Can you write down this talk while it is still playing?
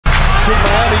in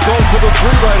Miami going for the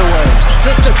three right away.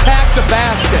 Just attack the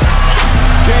basket.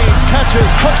 James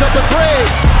catches, puts up a three.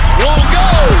 Won't go.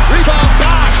 Rebound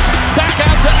Bosh. Back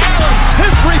out to Allen.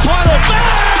 His three-pointer.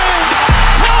 Bang!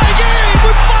 Tie game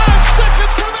with 5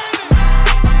 seconds remaining.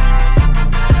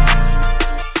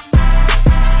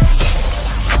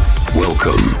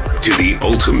 Welcome to the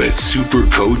Ultimate Super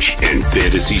Coach and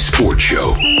Fantasy Sports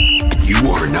Show.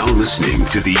 You are now listening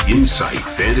to the Insight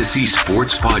Fantasy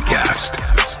Sports Podcast.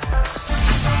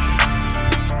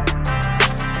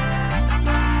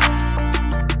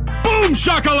 Boom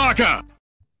shakalaka!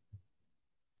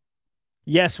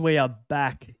 Yes, we are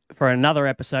back for another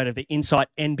episode of the Insight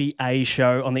NBA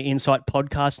show on the Insight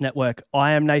Podcast Network.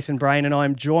 I am Nathan Brain and I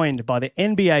am joined by the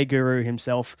NBA guru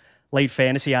himself, lead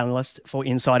fantasy analyst for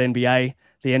Insight NBA,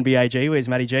 the NBA G. Where's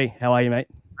Matty G? How are you, mate?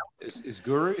 Is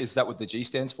Guru, is that what the G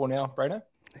stands for now, Brainer?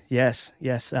 Yes.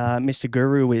 Mr.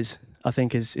 Guru is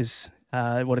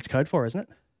what it's code for, isn't it?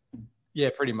 Yeah,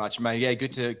 pretty much, mate. Yeah,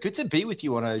 good to be with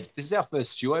you this is our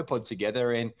first duo pod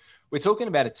together, and we're talking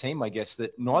about a team, I guess,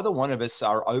 that neither one of us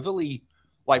are overly,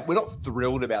 we're not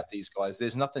thrilled about these guys.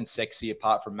 There's nothing sexy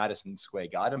apart from Madison Square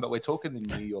Garden, but we're talking the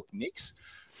New York Knicks.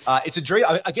 It's a dream.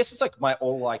 I guess it's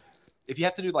if you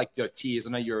have to do tiers, I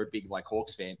know you're a big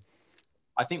Hawks fan.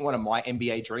 I think one of my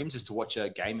NBA dreams is to watch a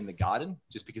game in the Garden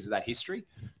just because of that history.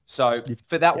 So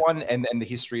for that one and the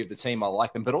history of the team, I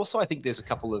like them. But also I think there's a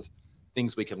couple of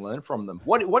things we can learn from them.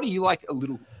 What do you like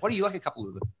a couple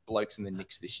of the blokes in the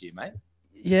Knicks this year, mate?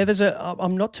 Yeah,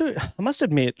 I must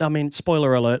admit,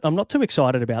 spoiler alert, I'm not too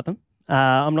excited about them.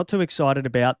 I'm not too excited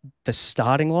about the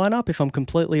starting lineup, if I'm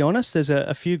completely honest. There's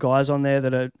a few guys on there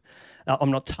that I'm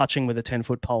not touching with a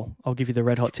 10-foot pole. I'll give you the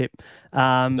red hot tip.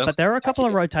 But there are a couple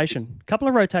of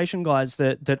rotation guys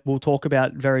that we'll talk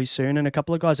about very soon, and a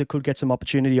couple of guys that could get some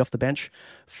opportunity off the bench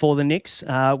for the Knicks.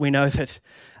 We know that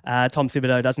Tom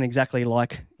Thibodeau doesn't exactly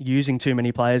like using too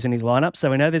many players in his lineup, so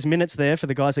we know there's minutes there for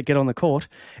the guys that get on the court.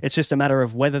 It's just a matter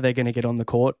of whether they're going to get on the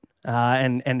court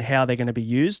and how they're going to be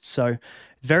used. So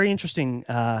very interesting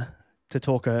to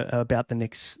talk about the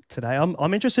Knicks today.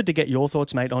 I'm interested to get your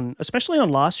thoughts, mate, especially on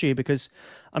last year, because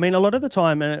a lot of the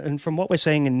time, and from what we're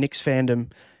seeing in Knicks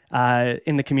fandom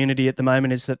in the community at the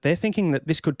moment, is that they're thinking that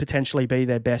this could potentially be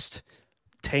their best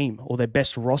team or their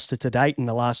best roster to date in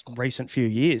the last recent few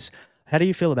years. How do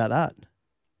you feel about that?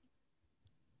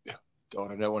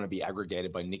 God, I don't want to be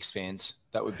aggregated by Knicks fans.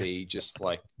 That would be just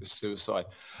like suicide.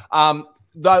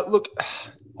 Look,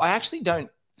 I actually don't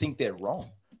think they're wrong.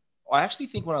 I actually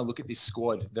think when I look at this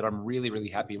squad that I'm really, really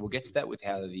happy. We'll get to that with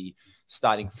how the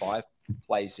starting five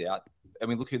plays out. I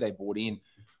mean, look who they brought in.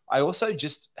 I also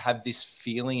just have this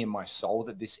feeling in my soul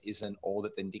that this isn't all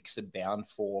that the Knicks are bound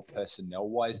for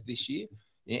personnel-wise this year,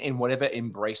 in whatever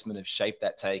embracement of shape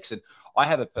that takes. And I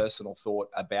have a personal thought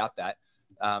about that.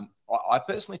 I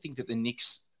personally think that the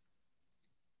Knicks,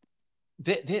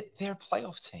 they're a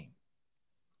playoff team.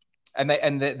 And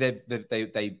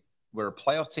they were a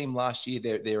playoff team last year.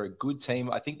 They're a good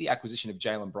team. I think the acquisition of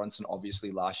Jalen Brunson,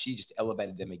 obviously last year, just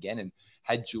elevated them again and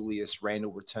had Julius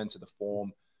Randle return to the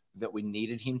form that we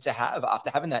needed him to have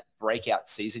after having that breakout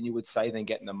season, you would say, then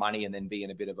getting the money and then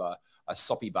being a bit of a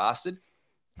soppy bastard.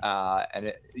 I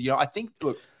think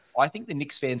the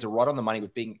Knicks fans are right on the money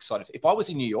with being excited. If I was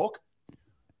in New York,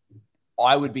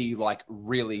 I would be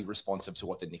really responsive to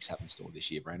what the Knicks have in store this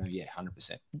year, Brano. Yeah,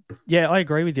 100%. Yeah, I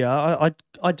agree with you. I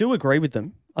do agree with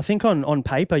them. I think on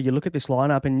paper, you look at this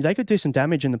lineup and they could do some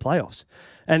damage in the playoffs.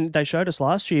 And they showed us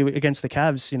last year against the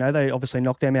Cavs. They obviously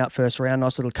knocked them out first round.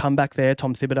 Nice little comeback there.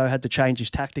 Tom Thibodeau had to change his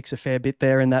tactics a fair bit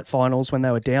there in that finals when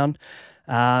they were down.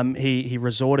 He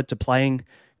resorted to playing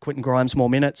Quentin Grimes more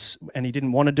minutes, and he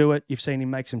didn't want to do it. You've seen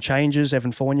him make some changes.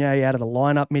 Evan Fournier out of the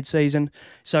lineup mid-season.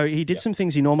 So he did some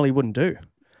things he normally wouldn't do.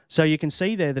 So you can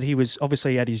see there that he was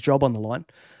obviously had his job on the line.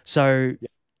 So,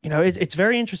 it's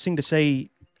very interesting to see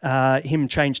him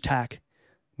change tack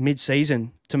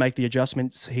mid-season to make the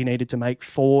adjustments he needed to make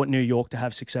for New York to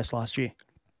have success last year.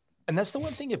 And that's the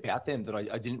one thing about them that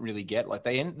I didn't really get.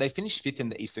 They finished fifth in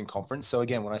the Eastern Conference. So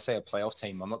again, when I say a playoff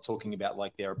team, I'm not talking about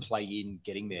they're a play-in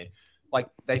getting there.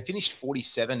 They finished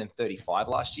 47 and 35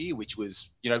 last year, which was,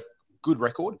 good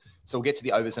record. So we'll get to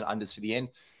the overs and unders for the end.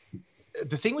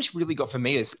 The thing which really got for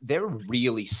me is they're a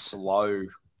really slow,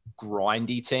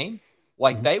 grindy team.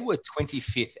 They were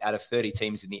 25th out of 30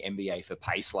 teams in the NBA for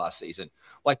pace last season.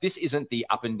 This isn't the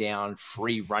up and down,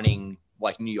 free running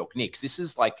New York Knicks. This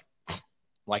is like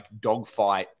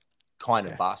dogfight kind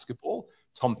of basketball,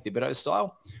 Tom Thibodeau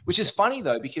style, which is funny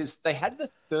though, because they had the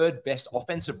third best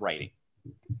offensive rating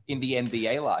in the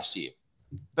NBA last year,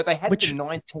 but they had the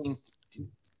 19th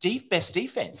best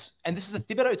defense. And this is a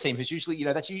Thibodeau team who's usually,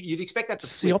 you'd expect that to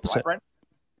It's flip, the opposite. right, Brent?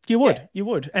 You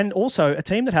would. And also a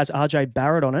team that has RJ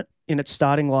Barrett on it in its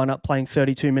starting lineup playing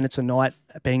 32 minutes a night,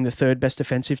 being the third best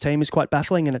defensive team is quite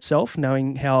baffling in itself,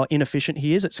 knowing how inefficient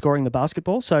he is at scoring the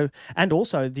basketball. So, and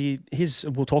also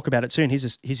we'll talk about it soon,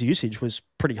 his usage was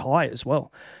pretty high as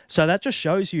well. So that just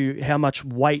shows you how much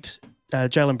weight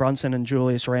Jalen Brunson and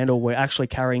Julius Randle were actually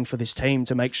carrying for this team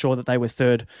to make sure that they were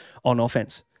third on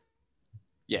offense.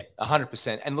 Yeah,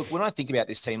 100%. And look, when I think about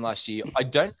this team last year,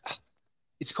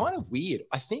 it's kind of weird.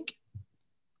 I think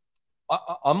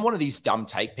I'm one of these dumb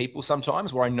take people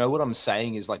sometimes where I know what I'm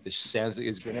saying is like, this sounds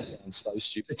is going to sound so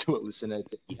stupid to a listener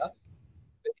to hear. But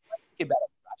if I think about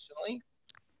it rationally,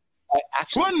 I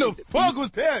actually What the fuck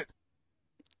was that?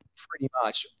 Pretty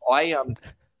much. I don't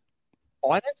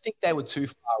think they were too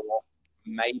far off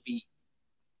maybe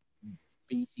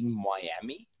beating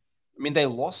Miami. I mean, they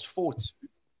lost 4-2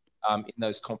 in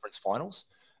those conference finals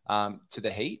to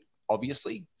the Heat,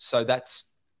 obviously. So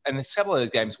and a couple of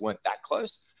those games weren't that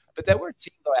close, but they were a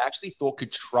team that I actually thought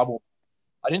could trouble.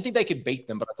 I didn't think they could beat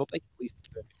them, but I thought they could at least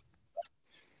beat them.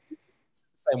 It's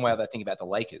the same way that I think about the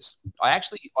Lakers. I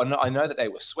know that they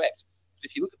were swept, but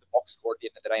if you look at the box score at the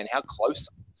end of the day and how close,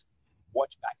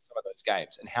 watch back some of those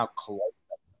games and how close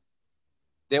they were.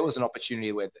 There was an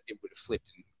opportunity where it would have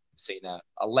flipped and seen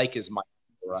a Lakers might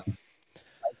or a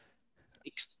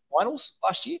Knicks finals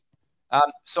last year.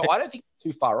 So I don't think it's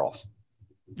too far off.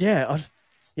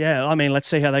 Yeah, I mean, let's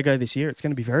see how they go this year. It's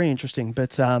going to be very interesting.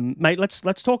 But, mate, let's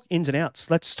talk ins and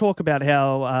outs. Let's talk about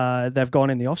how they've gone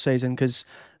in the offseason because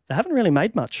they haven't really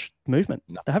made much movement.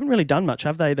 No. They haven't really done much,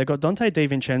 have they? They got Dante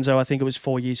DiVincenzo, I think it was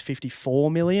 4 years,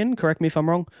 $54 million. Correct me if I'm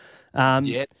wrong. Off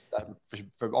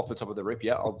the top of the rip,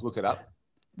 yeah, I'll look it up.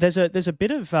 There's a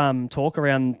bit of talk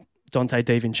around Dante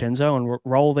DiVincenzo and what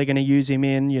role they're going to use him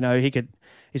in.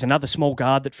 He's another small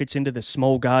guard that fits into the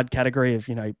small guard category of,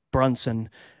 Brunson,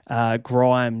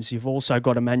 Grimes. You've also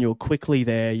got Emmanuel Quickly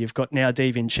there. You've got now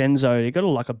DiVincenzo. You've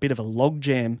got a bit of a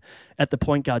logjam at the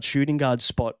point guard, shooting guard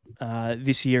spot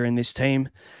this year in this team.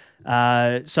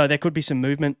 So there could be some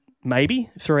movement maybe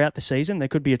throughout the season. There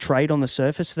could be a trade on the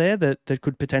surface there that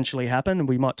could potentially happen, and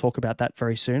we might talk about that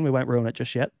very soon. We won't ruin it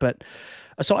just yet. But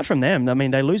aside from them, I mean,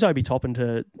 they lose Obi Toppin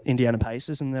to Indiana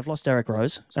Pacers, and they've lost Derrick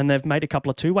Rose, and they've made a couple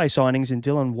of two-way signings in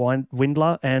Dylan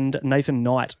Windler and Nathan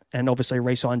Knight, and obviously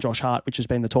re-signed Josh Hart, which has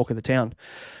been the talk of the town.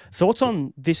 Thoughts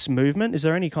on this movement? Is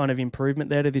there any kind of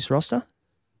improvement there to this roster?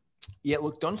 Yeah,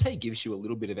 look, Dante gives you a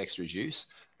little bit of extra juice.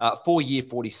 4-year,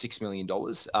 $46 million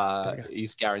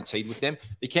is guaranteed with them.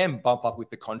 They can bump up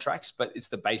with the contracts, but it's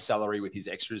the base salary with his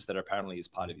extras that apparently is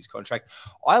part of his contract.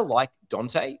 I like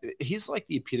Dante. He's like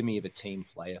the epitome of a team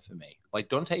player for me. Like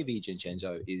Dante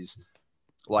DiVincenzo is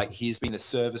like, he's been a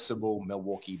serviceable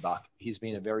Milwaukee Buck. He's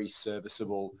been a very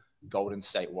serviceable Golden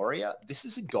State Warrior. This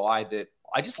is a guy that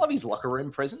I just love his locker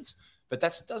room presence, but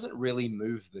that doesn't really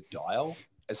move the dial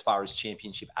as far as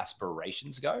championship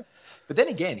aspirations go. But then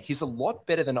again, he's a lot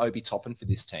better than Obi Toppin for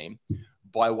this team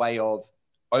by way of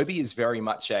Obi is very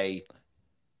much a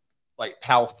like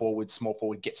power forward, small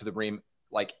forward, get to the rim,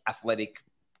 like athletic.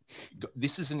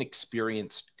 This is an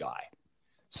experienced guy.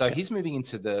 So he's moving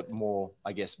into the more,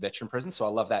 I guess, veteran presence. So I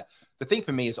love that. The thing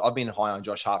for me is I've been high on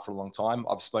Josh Hart for a long time.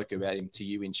 I've spoken about him to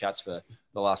you in chats for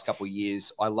the last couple of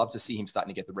years. I love to see him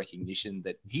starting to get the recognition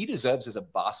that he deserves as a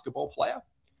basketball player.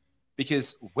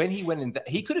 Because when he went in,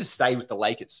 he could have stayed with the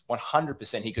Lakers.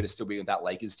 100% he could have still been with that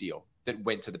Lakers deal that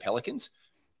went to the Pelicans.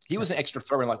 He was an extra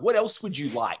thrower. Like, what else would you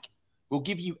like? We'll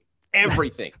give you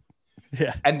everything.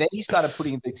 Yeah. And then he started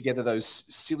putting together those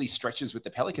silly stretches with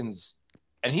the Pelicans,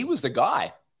 and he was the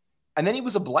guy. And then he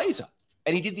was a Blazer,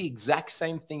 and he did the exact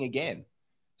same thing again.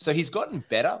 So he's gotten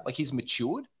better. Like, he's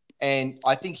matured, and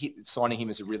I think signing him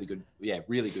is really good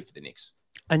for the Knicks.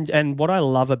 And what I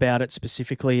love about it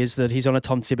specifically is that he's on a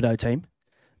Tom Thibodeau team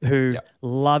who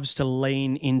loves to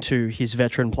lean into his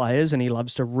veteran players, and he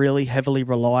loves to really heavily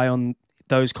rely on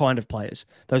those kind of players,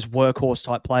 those workhorse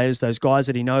type players, those guys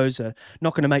that he knows are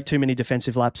not going to make too many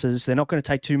defensive lapses. They're not going to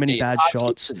take too many bad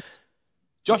shots. Gibson's.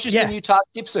 Josh is the new Taj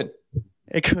Gibson.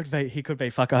 It could be. He could be.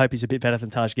 Fuck, I hope he's a bit better than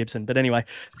Taj Gibson. But anyway,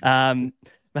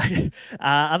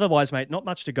 otherwise, mate, not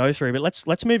much to go through, but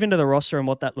let's move into the roster and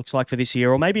what that looks like for this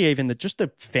year, or maybe even just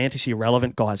the fantasy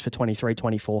relevant guys for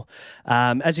 23-24.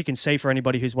 As you can see, for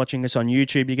anybody who's watching this on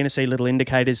YouTube, you're going to see little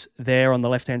indicators there on the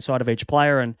left-hand side of each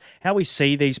player and how we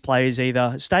see these players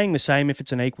either staying the same if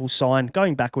it's an equal sign,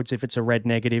 going backwards if it's a red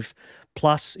negative.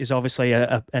 Plus is obviously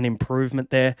an improvement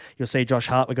there. You'll see Josh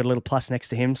Hart, we've got a little plus next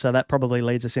to him, so that probably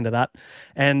leads us into that.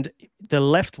 And the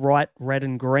left, right, red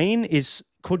and green is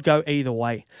could go either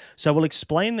way. So we'll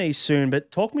explain these soon,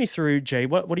 but talk me through, G,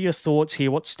 what are your thoughts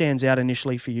here? What stands out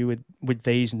initially for you with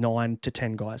these 9 to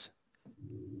 10 guys?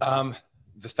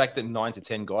 The fact that 9 to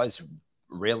 10 guys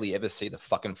rarely ever see the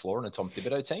fucking floor in a Tom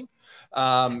Thibodeau team.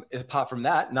 Apart from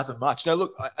that, nothing much. No,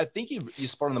 look, I think you're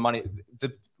spot on the money.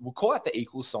 We'll call out the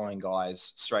equal sign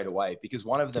guys straight away, because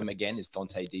one of them, again, is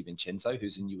Donte DiVincenzo,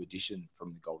 who's a new addition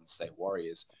from the Golden State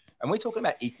Warriors. And we're talking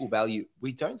about equal value.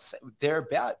 We don't say they're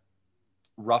about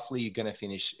roughly going to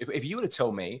finish. If you were to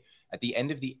tell me at the end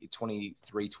of the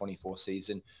 23-24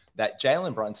 season that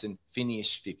Jalen Brunson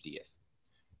finished 50th,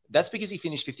 that's because he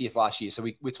finished 50th last year. So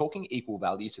we're talking equal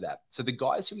value to that. So the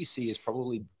guys who we see is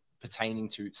probably pertaining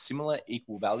to similar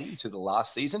equal value to the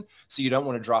last season. So you don't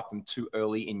want to draft them too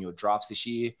early in your drafts this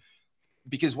year,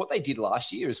 because what they did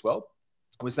last year as well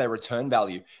was their return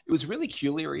value. It was really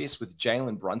curious with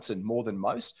Jalen Brunson more than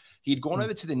most. He had gone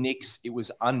over to the Knicks. It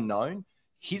was unknown.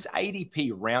 His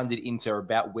ADP rounded into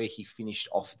about where he finished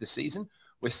off the season,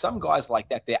 where some guys like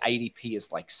that, their ADP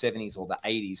is like 70s or the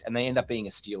 80s, and they end up being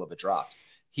a steal of a draft.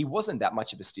 He wasn't that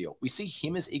much of a steal. We see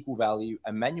him as equal value.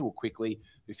 Emmanuel Quickly,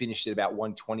 who finished at about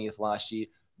 120th last year.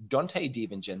 Donte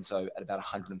DiVincenzo at about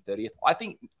 130th. I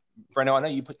think, Breno, I know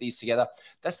you put these together.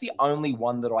 That's the only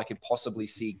one that I could possibly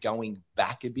see going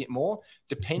back a bit more,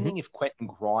 depending if Quentin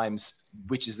Grimes,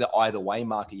 which is the either way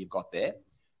marker you've got there.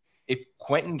 If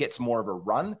Quentin gets more of a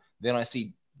run, then I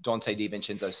see Donte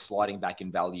DiVincenzo sliding back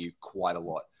in value quite a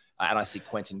lot. And I see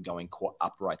Quentin going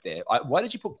up right there. Why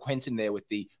did you put Quentin there with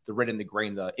the red and the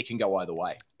green? It can go either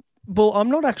way. Well, I'm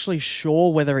not actually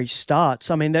sure whether he starts.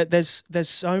 I mean, there's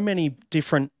so many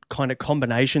different kind of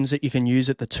combinations that you can use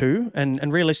at the 2.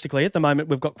 And realistically, at the moment,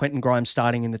 we've got Quentin Grimes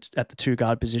starting at the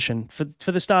 2-guard position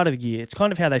for the start of the year. It's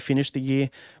kind of how they finished the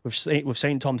year. We've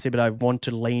seen Tom Thibodeau want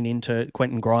to lean into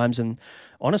Quentin Grimes, and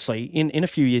honestly, in a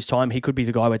few years' time, he could be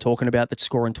the guy we're talking about that's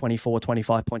scoring 24,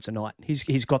 25 points a night.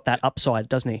 He's got that upside,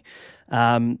 doesn't he?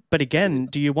 But again,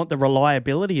 do you want the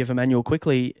reliability of Emmanuel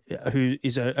Quickly, who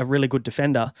is a really good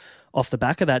defender? Off the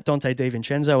back of that, Donte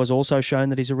DiVincenzo has also shown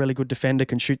that he's a really good defender,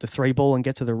 can shoot the 3-ball and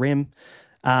get to the rim.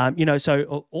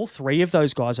 So all 3 of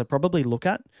those guys I probably look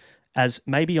at as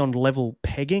maybe on level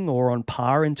pegging or on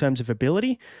par in terms of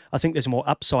ability. I think there's more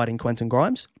upside in Quentin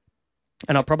Grimes.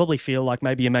 And I probably feel like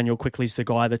maybe Emmanuel Quickly's the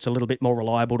guy that's a little bit more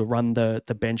reliable to run the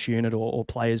bench unit or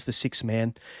play as the 6th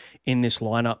man in this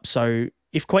lineup. So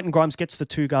if Quentin Grimes gets the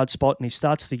 2-guard spot and he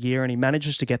starts the year and he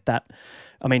manages to get that,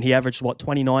 I mean, he averaged,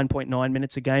 29.9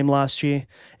 minutes a game last year.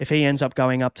 If he ends up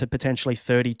going up to potentially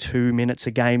 32 minutes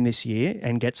a game this year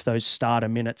and gets those starter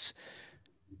minutes,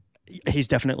 he's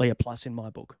definitely a plus in my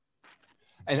book.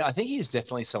 And I think he's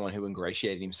definitely someone who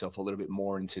ingratiated himself a little bit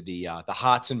more into the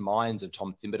hearts and minds of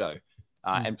Tom Thibodeau.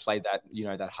 And played that,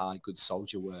 that hard, good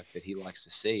soldier work that he likes to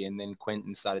see. And then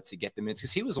Quentin started to get the minutes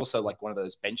because he was also like one of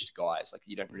those benched guys, like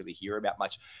you don't really hear about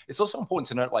much. It's also important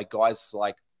to note, like guys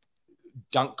like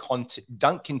dunk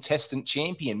contestant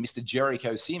champion, Mr.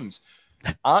 Jericho Sims,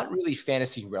 aren't really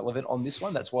fantasy relevant on this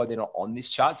one. That's why they're not on this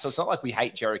chart. So it's not like we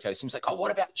hate Jericho Sims. Like, oh,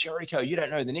 what about Jericho? You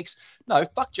don't know the Knicks. No,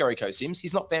 fuck Jericho Sims.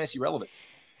 He's not fantasy relevant.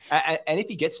 And if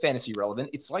he gets fantasy relevant,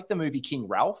 it's like the movie King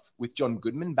Ralph with John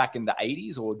Goodman back in the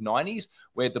 80s or 90s,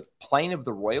 where the plane of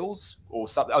the royals or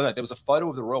something, oh no, there was a photo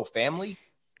of the royal family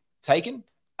taken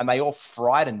and they all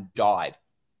fried and died.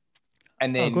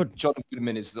 And then John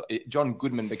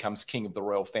Goodman becomes king of the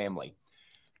royal family.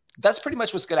 That's pretty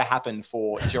much what's going to happen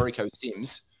for Jericho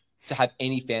Sims to have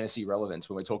any fantasy relevance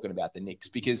when we're talking about the Knicks,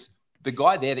 because the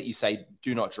guy there that you say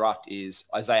do not draft is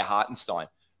Isaiah Hartenstein,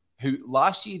 who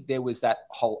last year there was that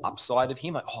whole upside of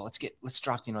him. Like, oh, let's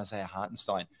draft in Isaiah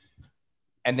Hartenstein.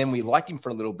 And then we liked him for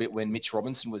a little bit when Mitch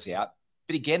Robinson was out.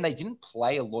 But again, they didn't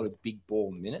play a lot of big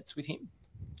ball minutes with him.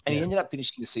 And he ended up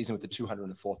finishing the season with the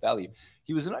 204th value.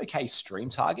 He was an okay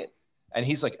stream target. And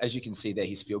he's like, as you can see there,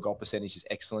 his field goal percentage is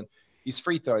excellent. His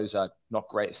free throws are not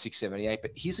great at 678,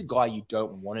 but he's a guy you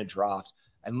don't want to draft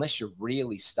unless you're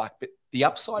really stuck. But the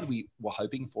upside we were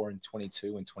hoping for in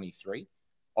 22 and 23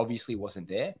 obviously wasn't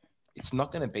there. It's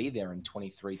not going to be there in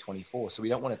 23, 24. So we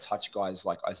don't want to touch guys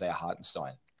like Isaiah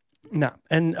Hartenstein. No.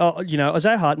 And,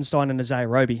 Isaiah Hartenstein and Isaiah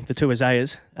Roby, the two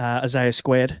Isaiahs, Isaiah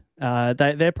squared,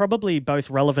 they're probably both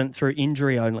relevant through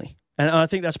injury only. And I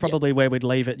think that's probably where we'd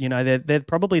leave it. They're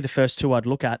probably the first two I'd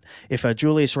look at. If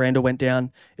Julius Randle went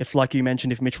down, if, like you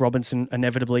mentioned, if Mitch Robinson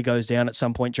inevitably goes down at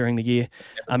some point during the year.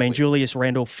 I mean, Julius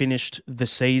Randle finished the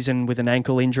season with an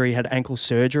ankle injury, had ankle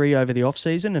surgery over the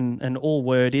offseason, and all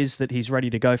word is that he's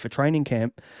ready to go for training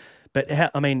camp. But,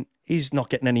 he's not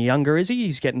getting any younger, is he?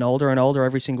 He's getting older and older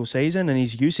every single season, and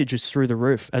his usage is through the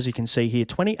roof, as you can see here,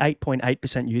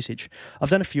 28.8% usage.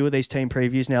 I've done a few of these team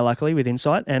previews now, luckily, with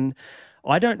Insight, and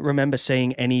I don't remember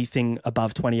seeing anything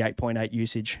above 28.8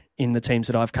 usage in the teams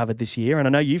that I've covered this year. And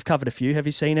I know you've covered a few. Have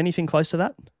you seen anything close to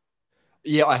that?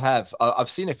 Yeah, I have.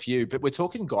 I've seen a few, but we're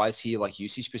talking guys here like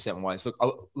usage percent wise.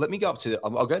 Look, let me go up to,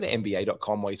 I'll go to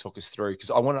NBA.com while you talk us through,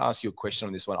 because I want to ask you a question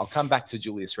on this one. I'll come back to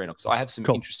Julius Randle because I have some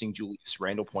interesting Julius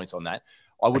Randle points on that.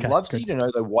 I would love to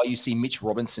know, though, why you see Mitch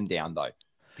Robinson down, though,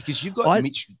 because you've got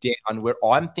Mitch down where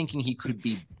I'm thinking he could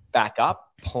be back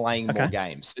up playing more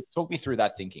games. So talk me through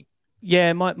that thinking.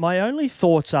 Yeah, my only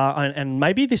thoughts are, and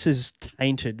maybe this is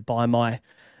tainted by my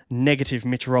negative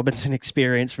Mitch Robinson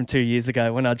experience from 2 years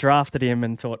ago when I drafted him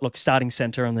and thought, look, starting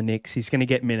center on the Knicks, he's going to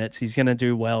get minutes, he's going to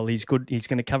do well, he's good, he's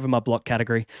going to cover my block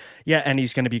category. Yeah, and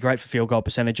he's going to be great for field goal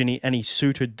percentage, and he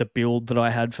suited the build that I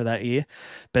had for that year.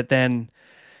 But then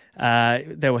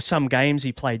there were some games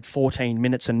he played 14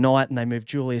 minutes a night and they moved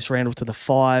Julius Randle to the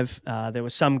 5. There were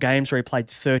some games where he played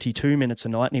 32 minutes a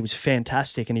night and he was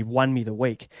fantastic and he won me the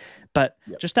week. But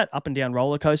just that up and down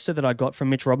roller coaster that I got from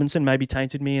Mitch Robinson maybe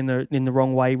tainted me in the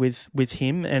wrong way with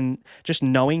him. And just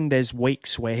knowing there's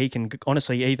weeks where he can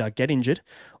honestly either get injured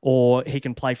or he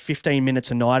can play 15 minutes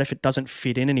a night if it doesn't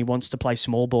fit in and he wants to play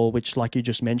small ball, which, like you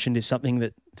just mentioned, is something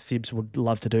that Thibs would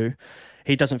love to do.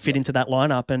 He doesn't fit into that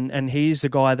lineup, and he's the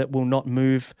guy that will not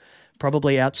move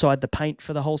probably outside the paint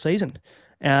for the whole season.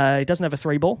 He doesn't have a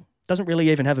 3-ball, doesn't really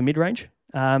even have a mid-range.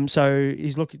 So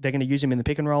they're going to use him in the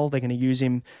pick and roll. They're going to use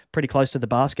him pretty close to the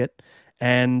basket.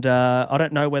 And I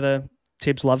don't know whether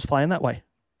Tibbs loves playing that way.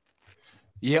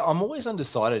 Yeah, I'm always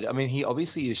undecided. I mean, he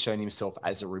obviously has shown himself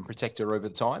as a rim protector over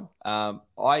the time.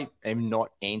 I am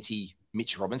not anti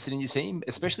Mitch Robinson in your team,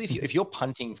 especially if you're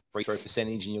punting free throw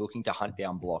percentage and you're looking to hunt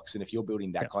down blocks. And if you're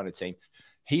building that kind of team,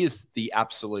 he is the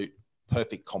absolute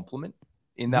perfect complement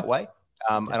in that way.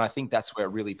 And I think that's where it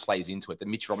really plays into it. That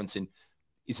Mitch Robinson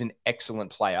is an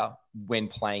excellent player when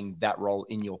playing that role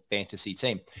in your fantasy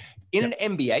team. In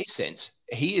an NBA sense,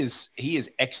 he is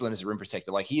excellent as a rim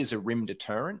protector. Like, he is a rim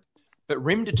deterrent, but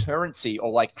rim deterrency, or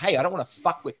like, hey, I don't want to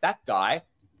fuck with that guy,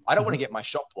 I don't want to get my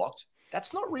shot blocked,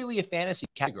 that's not really a fantasy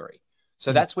category.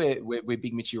 So that's where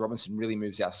Big Mitchie Robinson really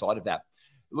moves outside of that.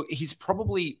 Look, he's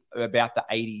probably about the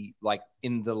 80, like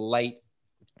in the late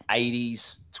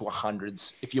 80s to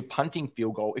 100s. If you're punting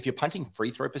field goal, if you're punting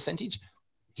free throw percentage,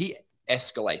 he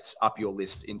escalates up your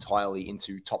list entirely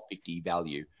into top 50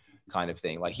 value kind of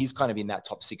thing. Like, he's kind of in that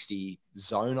top 60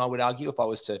 zone, I would argue. If I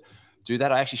was to do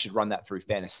that, I actually should run that through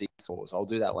fantasy scores. I'll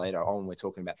do that later on when we're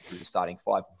talking about the starting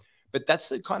 5. But that's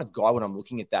the kind of guy when I'm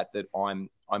looking at that I'm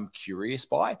curious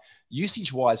by.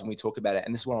 Usage-wise, when we talk about it,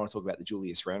 and this is what I want to talk about, the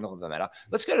Julius Randle of the matter.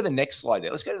 Let's go to the next slide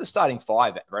there. Let's go to the starting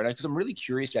 5, Rano, because I'm really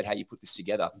curious about how you put this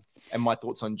together and my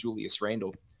thoughts on Julius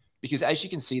Randle. Because as you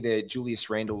can see there, Julius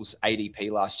Randle's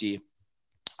ADP last year,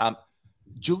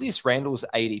 Julius Randle's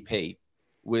ADP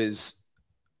was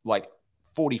like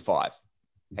 45.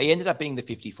 He ended up being the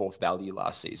 54th value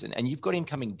last season, and you've got him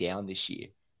coming down this year.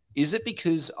 Is it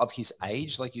because of his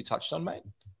age, like you touched on, mate?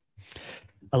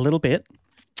 A little bit.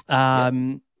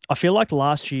 I feel like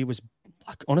last year was,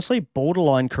 like, honestly,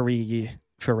 borderline career year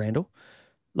for Randle.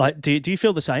 Like, do you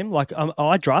feel the same? Like,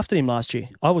 I drafted him last year.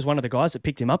 I was one of the guys that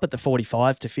picked him up at the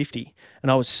 45 to 50,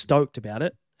 and I was stoked about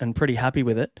it and pretty happy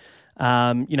with it.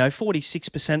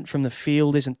 46% from the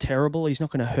field isn't terrible. He's not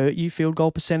going to hurt you field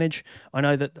goal percentage. I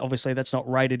know that obviously that's not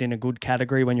rated in a good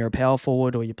category when you're a power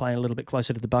forward or you're playing a little bit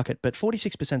closer to the bucket, but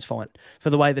 46% is fine for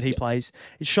the way that he plays.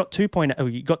 He got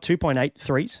 2.8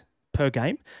 threes per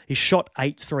game. He shot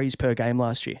 8 threes per game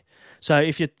last year. So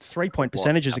if your 3-point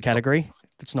percentage is a category,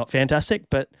 it's not fantastic,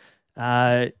 but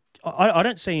I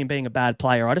don't see him being a bad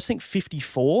player. I just think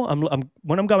 54,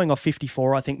 when I'm going off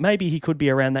 54, I think maybe he could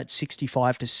be around that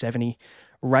 65 to 70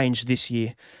 range this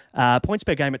year. Points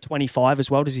per game at 25 as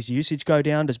well. Does his usage go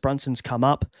down? Does Brunson's come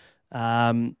up?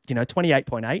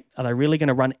 28.8. Are they really going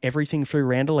to run everything through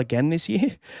Randle again this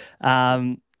year?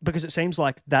 Because it seems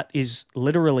like that is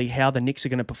literally how the Knicks are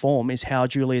going to perform, is how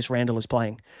Julius Randle is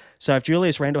playing. So if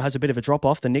Julius Randle has a bit of a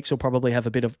drop-off, the Knicks will probably have a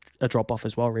bit of a drop-off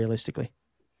as well, realistically.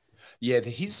 Yeah,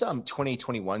 his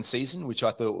 2021 season, which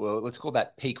I thought, well, let's call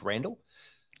that peak Randle.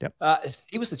 Yep.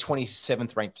 He was the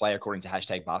 27th ranked player according to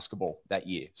Hashtag Basketball that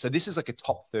year. So this is like a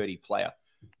top 30 player.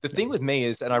 The thing with me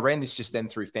is, and I ran this just then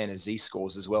through fantasy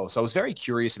scores as well. So I was very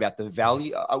curious about the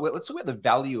value. Let's talk about the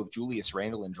value of Julius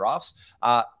Randle in drafts.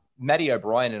 Matty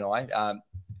O'Brien and I,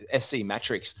 SC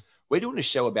Matrix, we're doing a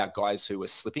show about guys who are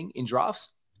slipping in drafts.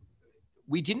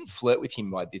 We didn't flirt with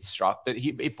him by this draft, but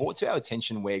it brought to our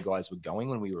attention where guys were going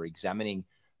when we were examining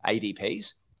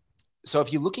ADPs. So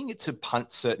if you're looking to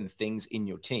punt certain things in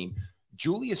your team,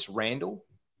 Julius Randle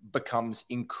becomes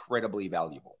incredibly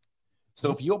valuable.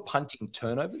 So if you're punting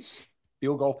turnovers,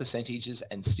 field goal percentages,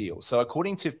 and steals. So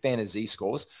according to Fantasy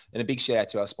Scores, and a big shout out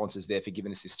to our sponsors there for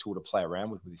giving us this tool to play around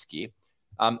with this gear,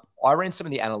 I ran some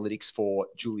of the analytics for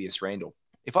Julius Randle.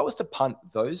 If I was to punt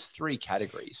those 3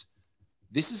 categories,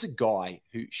 this is a guy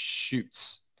who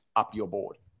shoots up your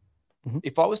board. Mm-hmm.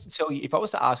 If I was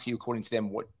to ask you, according to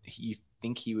them, what you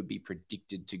think he would be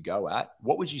predicted to go at,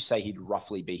 what would you say he'd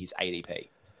roughly be his ADP?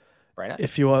 Brayner?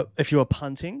 If you were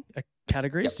punting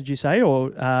categories, did you say,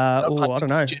 or I don't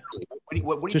know.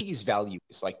 What do you think his value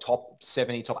is? Like top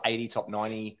 70, top 80, top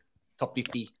 90, top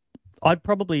 50? I'd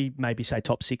probably maybe say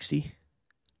top 60.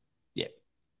 Yeah,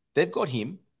 they've got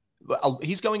him.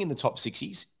 He's going in the top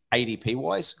 60s ADP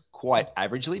wise, quite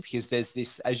averagely, because there's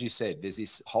this, as you said, there's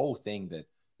this whole thing that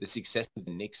the success of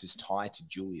the Knicks is tied to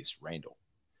Julius Randle.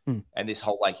 And this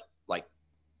whole I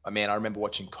remember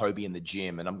watching Kobe in the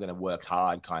gym and I'm going to work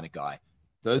hard kind of guy.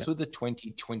 Those were the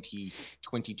 2020,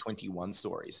 2021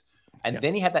 stories. And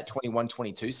then he had that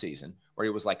 21-22 season where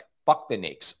he was like, fuck the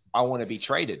Knicks. I want to be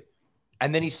traded.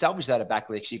 And then he salvaged that back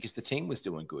next year because the team was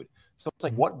doing good. So it's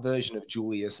like, what version of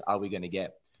Julius are we going to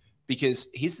get? Because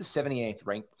he's the 78th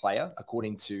ranked player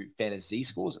according to Fantasy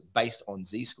Scores based on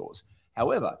Z Scores.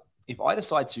 However, if I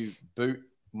decide to boot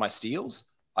my steals,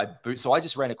 so I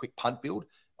just ran a quick punt build.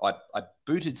 I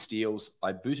booted steals,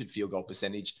 I booted field goal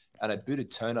percentage, and I booted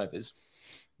turnovers.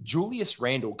 Julius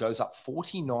Randle goes up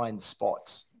 49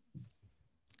 spots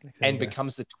and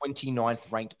becomes the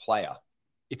 29th ranked player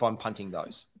if I'm punting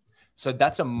those. So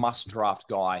that's a must draft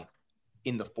guy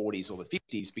in the 40s or the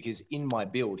 50s because in my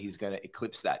build, he's going to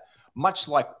eclipse that. Much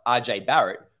like RJ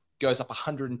Barrett goes up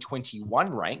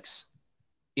 121 ranks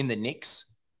in the Knicks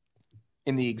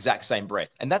in the exact same breath.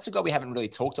 And that's a guy we haven't really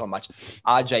talked on much.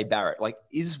 RJ Barrett. Like,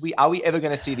 are we ever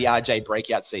going to see the RJ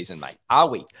breakout season, mate? Are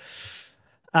we?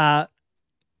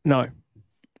 No.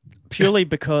 Purely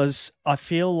because I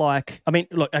feel like,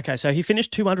 look, okay, so he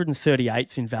finished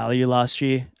 238th in value last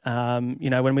year.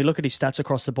 When we look at his stats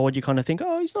across the board, you kind of think,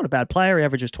 oh, he's not a bad player. He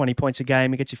averages 20 points a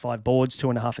game. He gets you 5 boards,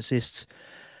 2.5 assists.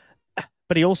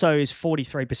 But he also is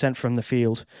 43% from the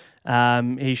field.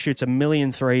 He shoots 1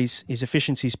 million threes. His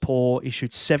efficiency's poor. He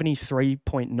shoots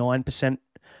 73.9%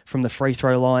 from the free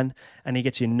throw line, and he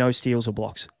gets you no steals or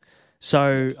blocks.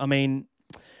 So,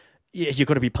 you've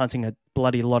got to be punting a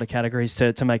bloody lot of categories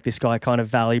to make this guy kind of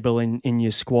valuable in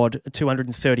your squad.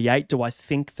 238, do I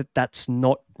think that that's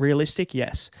not realistic?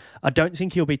 Yes. I don't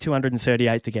think he'll be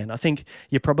 238th again. I think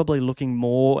you're probably looking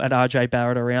more at RJ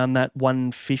Barrett around that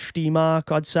 150 mark,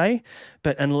 I'd say.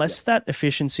 But unless that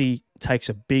efficiency takes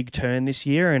a big turn this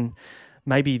year and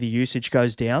maybe the usage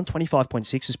goes down,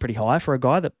 25.6 is pretty high for a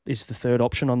guy that is the third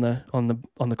option on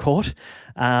the court.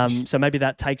 So maybe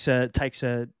that takes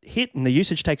a hit and the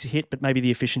usage takes a hit, but maybe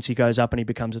the efficiency goes up and he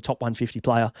becomes a top 150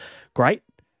 player. Great,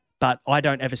 but I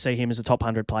don't ever see him as a top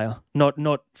 100 player.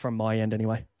 Not from my end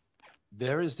anyway.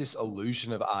 There is this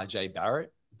illusion of RJ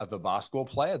Barrett of a basketball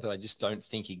player that I just don't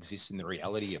think exists in the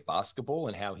reality of basketball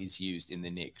and how he's used in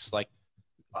the Knicks. Like,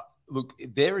 look,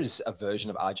 there is a version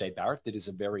of RJ Barrett that is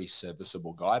a very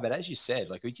serviceable guy. But as you said,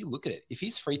 like, if you look at it, if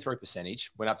his free throw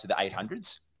percentage went up to the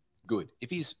 800s, good. If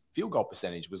his field goal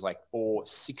percentage was like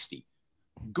 460,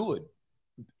 good.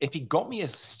 If he got me a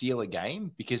steal a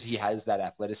game because he has that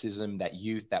athleticism, that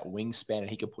youth, that wingspan, and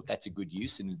he could put that to good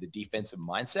use in the defensive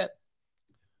mindset,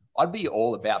 I'd be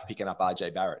all about picking up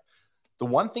RJ Barrett. The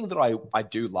one thing that I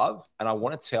do love, and I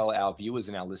want to tell our viewers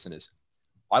and our listeners,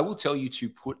 I will tell you to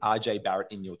put RJ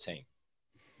Barrett in your team.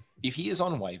 If he is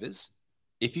on waivers,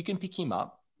 if you can pick him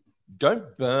up,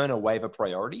 don't burn a waiver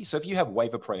priority. So if you have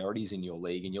waiver priorities in your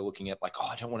league and you're looking at like,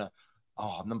 I don't want to,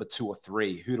 I'm number 2 or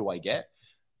 3, who do I get?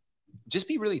 Just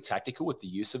be really tactical with the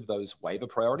use of those waiver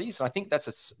priorities. And I think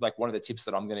that's like one of the tips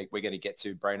that we're going to get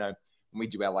to, Brano, when we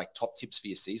do our like top tips for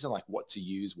your season, like what to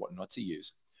use, what not to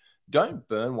use. Don't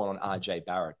burn one on RJ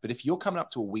Barrett. But if you're coming up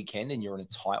to a weekend and you're in a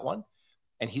tight one,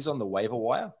 and he's on the waiver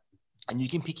wire, and you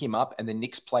can pick him up, and the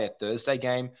Knicks play a Thursday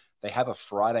game, they have a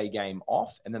Friday game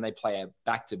off, and then they play a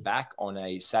back-to-back on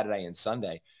a Saturday and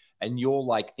Sunday, and you're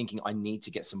like thinking, I need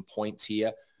to get some points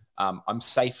here. I'm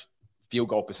safe field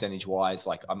goal percentage-wise.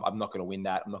 Like, I'm not going to win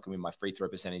that. I'm not going to win my free throw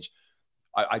percentage.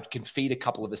 I can feed a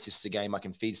couple of assists a game. I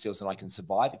can feed steals, and I can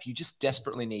survive. If you just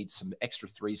desperately need some extra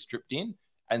threes stripped in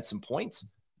and some points,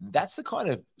 that's the kind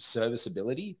of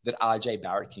serviceability that RJ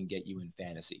Barrett can get you in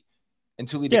fantasy,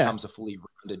 until he becomes a fully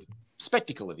rounded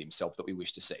spectacle of himself that we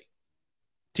wish to see.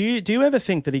 Do you ever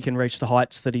think that he can reach the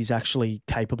heights that he's actually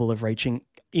capable of reaching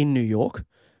in New York?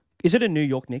 Is it a New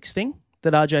York Knicks thing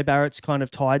that RJ Barrett's kind of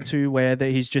tied to, where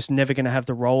that he's just never going to have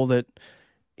the role that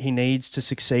he needs to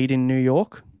succeed in New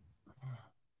York?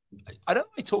 I don't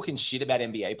like talking shit about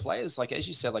NBA players. Like, as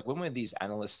you said, like when we're these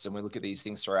analysts and we look at these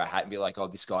things through our hat and be like, oh,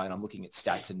 this guy, and I'm looking at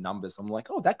stats and numbers. I'm like,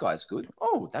 oh, that guy's good.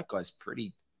 Oh, that guy's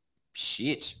pretty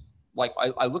shit. Like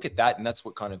I look at that and that's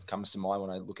what kind of comes to mind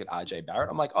when I look at RJ Barrett.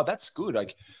 I'm like, oh, that's good.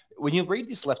 Like when you read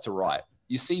this left to right,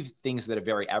 you see things that are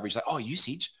very average. Like, oh,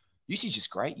 usage is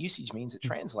great. Usage means it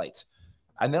translates.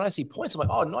 And then I see points. I'm like,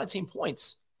 oh, 19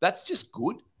 points. That's just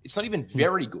good. It's not even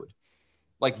very good.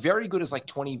 Like very good is like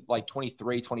 20, like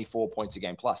 23, 24 points a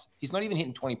game plus. He's not even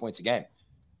hitting 20 points a game.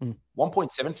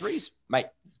 1.73s, mate,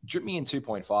 drip me in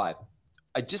 2.5.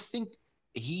 I just think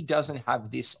he doesn't have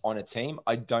this on a team.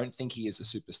 I don't think he is a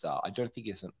superstar. I don't think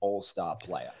he's an all-star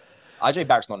player. RJ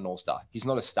Barrett's not an all-star. He's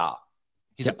not a star.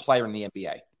 He's a player in the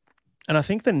NBA. And I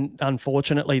think then,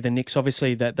 unfortunately, the Knicks,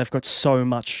 obviously, that they've got so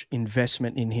much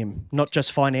investment in him, not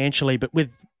just financially, but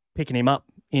with picking him up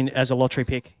in as a lottery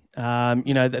pick.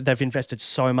 They've invested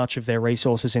so much of their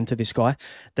resources into this guy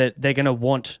that they're going to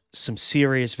want some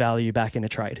serious value back in a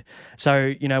trade.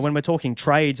 So, when we're talking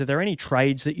trades, are there any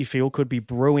trades that you feel could be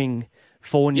brewing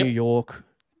for New York?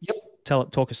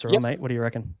 Talk us through it, mate. What do you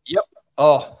reckon?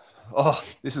 Oh,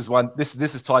 this is one. This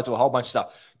is tied to a whole bunch of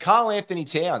stuff. Karl Anthony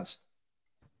Towns.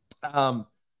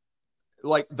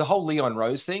 Like the whole Leon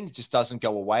Rose thing just doesn't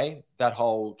go away. That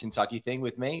whole Kentucky thing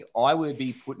with me, I would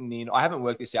be putting in. I haven't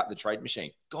worked this out in the trade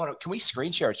machine. God, can we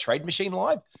screen share a trade machine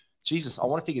live? Jesus, I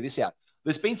want to figure this out.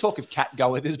 There's been talk of Cat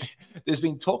going. There's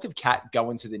been talk of Cat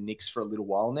going to the Knicks for a little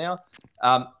while now.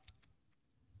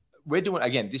 We're doing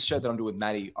again this show that I'm doing with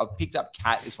Matty. I've picked up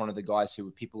Cat as one of the guys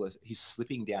who he's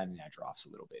slipping down in our drafts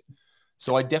a little bit.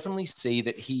 So I definitely see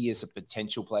that he is a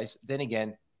potential place. Then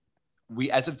again,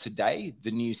 as of today,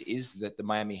 the news is that the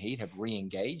Miami Heat have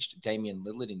re-engaged Damian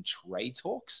Lillard in trade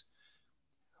talks.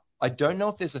 I don't know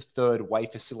if there's a third way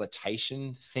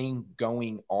facilitation thing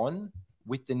going on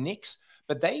with the Knicks,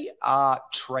 but they are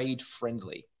trade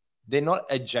friendly. They're not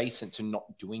adjacent to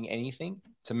not doing anything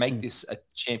to make this a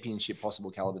championship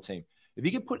possible caliber team. If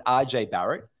you could put RJ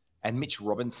Barrett and Mitch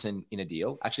Robinson in a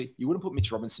deal, actually, you wouldn't put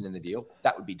Mitch Robinson in the deal.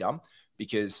 That would be dumb.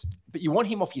 But you want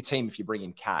him off your team if you bring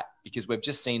in Cat, because we've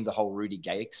just seen the whole Rudy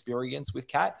Gay experience with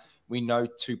Cat. We know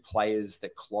two players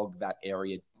that clog that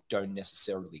area don't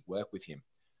necessarily work with him.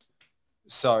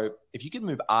 So if you could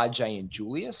move RJ and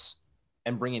Julius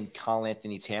and bring in Karl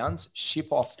Anthony Towns, ship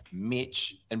off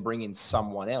Mitch and bring in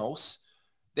someone else,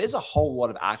 there's a whole lot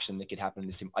of action that could happen in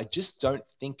this team. I just don't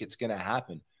think it's going to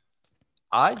happen.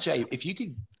 RJ, if you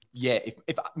could, if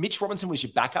Mitch Robinson was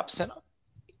your backup center,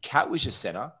 Cat was your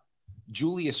center,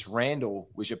 Julius Randle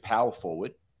was your power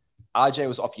forward, RJ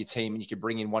was off your team, and you could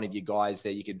bring in one of your guys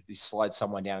there. You could slide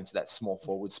someone down into that small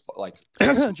forward spot, like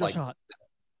Josh Hart.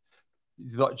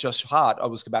 Josh Hart, I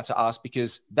was about to ask,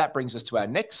 because that brings us to our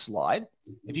next slide.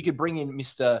 If you could bring in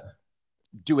Mr.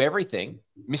 Do Everything,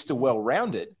 Mr.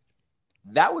 Well-Rounded,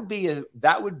 that would be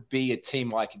a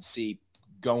team I could see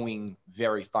going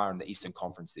very far in the Eastern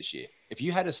Conference this year. If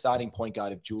you had a starting point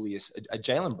guard of a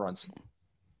Jalen Brunson,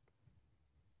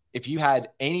 if you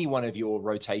had any one of your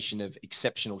rotation of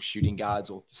exceptional shooting guards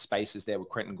or spaces there with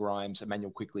Quentin Grimes,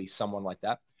 Emmanuel Quickley, someone like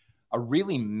that, a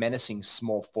really menacing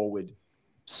small forward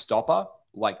stopper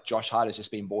like Josh Hart has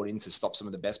just been brought in to stop some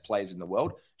of the best players in the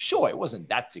world. Sure, it wasn't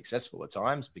that successful at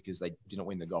times because they didn't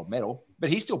win the gold medal, but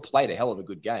he still played a hell of a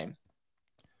good game.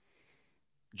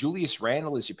 Julius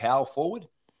Randle is your power forward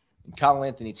and Karl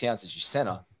Anthony Towns is your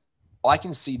center. I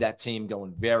can see that team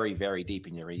going very, very deep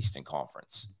in your Eastern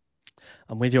Conference.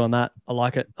 I'm with you on that. I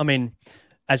like it. I mean,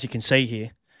 as you can see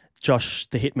here, Josh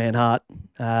the Hitman Hart,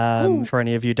 for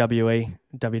any of you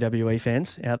WWE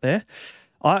fans out there,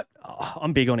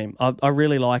 I'm big on him. I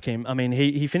really like him. I mean,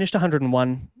 he finished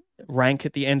 101 rank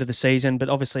at the end of the season, but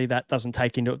obviously that doesn't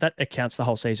take into it. That accounts the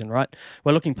whole season, right?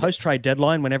 We're looking post-trade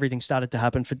deadline when everything started to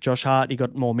happen for Josh Hart. He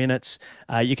got more minutes.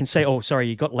 You can say,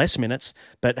 he got less minutes,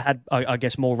 but had, I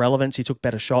guess, more relevance. He took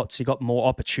better shots. He got more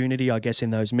opportunity, I guess,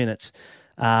 in those minutes.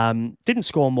 Didn't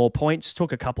score more points,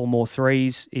 took a couple more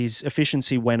threes. His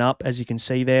efficiency went up, as you can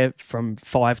see there, from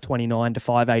 529 to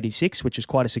 586, which is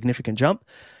quite a significant jump.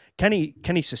 Can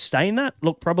he sustain that?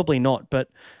 Look, probably not. But,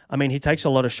 I mean, he takes a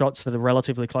lot of shots that are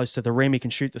relatively close to the rim. He can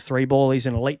shoot the three ball. He's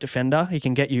an elite defender. He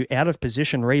can get you out of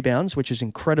position rebounds, which is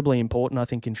incredibly important, I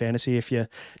think, in fantasy if you're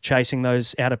chasing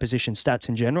those out of position stats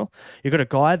in general. You've got a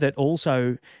guy that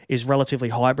also is relatively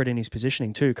hybrid in his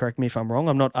positioning too. Correct me if I'm wrong.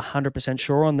 I'm not 100%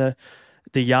 sure on the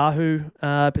Yahoo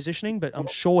positioning, but I'm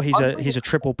sure he's a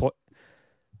triple point.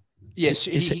 Yes,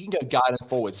 he can go guard and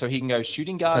forward. So he can go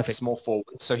shooting guard, small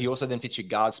forward. So he also then fits your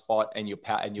guard spot and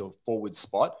your forward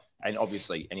spot. And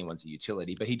obviously anyone's a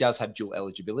utility, but he does have dual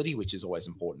eligibility, which is always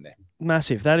important there.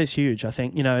 Massive. That is huge, I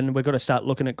think, and we've got to start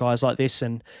looking at guys like this.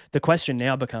 And the question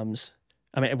now becomes,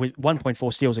 with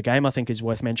 1.4 steals a game, I think is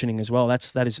worth mentioning as well.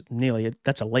 That's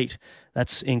elite.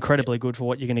 That's incredibly good for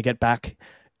what you're going to get back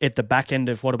at the back end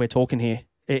of what we're talking here.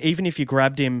 Even if you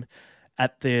grabbed him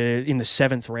in the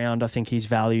 7th round, I think he's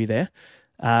value there.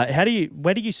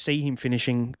 Where do you see him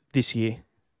finishing this year?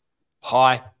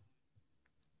 High.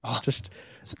 Just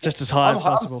as high as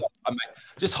possible.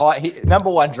 Just high. Number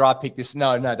 1 draft pick.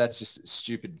 No, that's just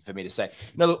stupid for me to say.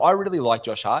 No, look, I really like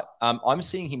Josh Hart. I'm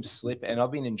seeing him slip, and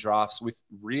I've been in drafts with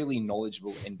really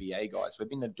knowledgeable NBA guys. We've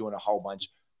been doing a whole bunch.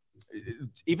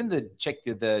 Even the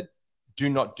do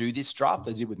not do this draft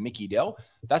I did with Mickey Dell.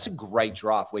 That's a great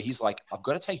draft where he's like, I've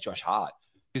got to take Josh Hart,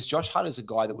 because Josh Hart is a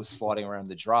guy that was sliding around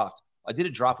the draft. I did a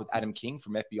draft with Adam King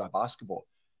from FBI Basketball,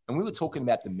 and we were talking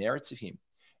about the merits of him.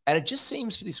 And it just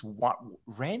seems for this one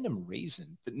random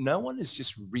reason that no one is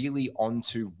just really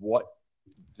onto what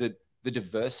the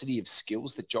diversity of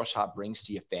skills that Josh Hart brings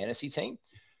to your fantasy team.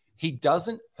 He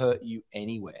doesn't hurt you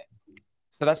anywhere.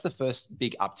 So that's the first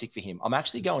big uptick for him. I'm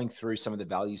actually going through some of the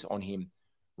values on him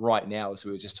right now, as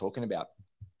we were just talking about.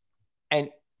 And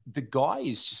the guy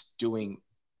is just doing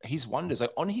his wonders.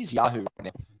 Like on his Yahoo right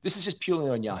now, this is just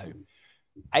purely on Yahoo.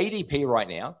 ADP right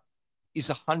now is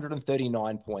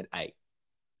 139.8.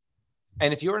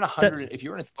 And if you're in a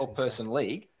 12-person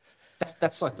league,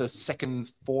 that's like the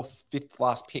 2nd, 4th, 5th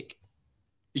last pick.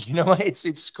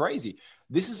 It's crazy.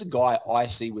 This is a guy I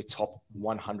see with top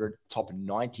 100, top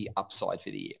 90 upside for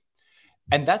the year.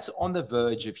 And that's on the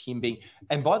verge of him being,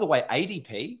 and by the way,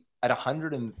 ADP at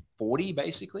 140,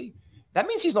 basically, that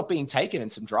means he's not being taken in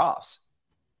some drafts.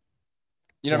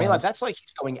 You know what I mean? Like that's like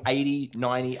he's going 80,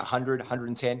 90, 100,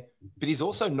 110, but he's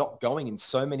also not going in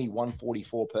so many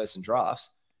 144 person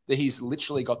drafts that he's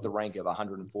literally got the rank of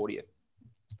 140th.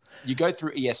 You go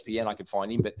through ESPN, I could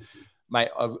find him, but mate,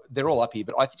 they're all up here,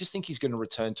 but I just think he's going to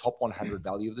return top 100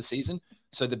 value of the season.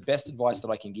 So the best advice that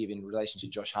I can give in relation to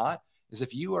Josh Hart is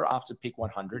if you are after pick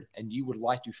 100 and you would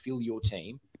like to fill your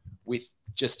team with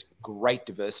just great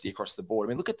diversity across the board. I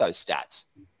mean, look at those stats.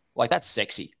 Like that's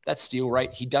sexy. That steal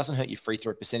rate. He doesn't hurt your free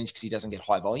throw percentage because he doesn't get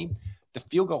high volume. The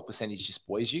field goal percentage just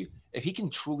buoys you. If he can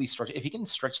truly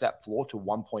stretch that floor to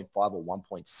 1.5 or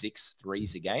 1.6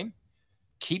 threes a game,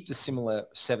 keep the similar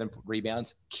 7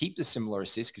 rebounds, keep the similar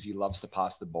assists because he loves to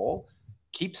pass the ball,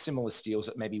 keep similar steals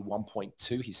at maybe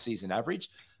 1.2 his season average.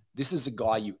 This is a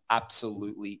guy you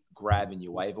absolutely grab in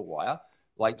your waiver wire.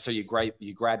 Like, so you grab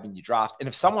in your draft. And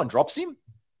if someone drops him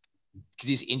because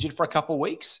he's injured for a couple of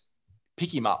weeks,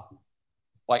 pick him up,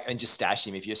 and just stash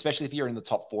him. Especially if you're in the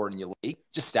top 4 in your league,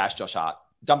 just stash Josh Hart.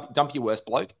 Dump your worst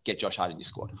bloke, get Josh Hart in your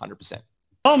squad, 100%.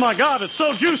 Oh my God, it's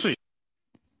so juicy.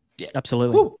 Yeah,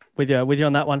 absolutely. Woo. With you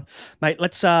on that one, mate.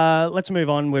 Let's move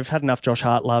on. We've had enough Josh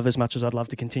Hart love, as much as I'd love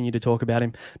to continue to talk about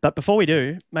him. But before we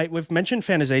do, mate, we've mentioned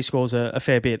fantasy scores a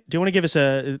fair bit. Do you want to give us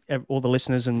all the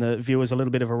listeners and the viewers a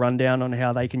little bit of a rundown on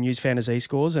how they can use fantasy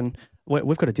scores? And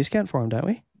we've got a discount for them, don't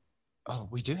we? Oh,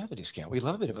 we do have a discount. We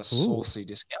love a bit of a saucy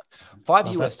discount.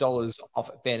 $5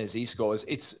 off fantasy scores.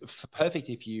 It's perfect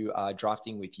if you are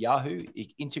drafting with Yahoo.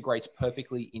 It integrates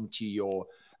perfectly into your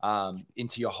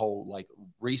whole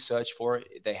research for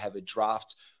it. They have a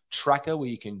draft tracker where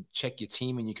you can check your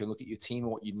team and you can look at your team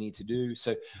and what you need to do.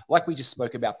 So like we just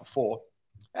spoke about before,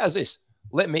 how's this?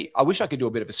 I wish I could do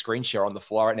a bit of a screen share on the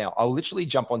fly right now. I'll literally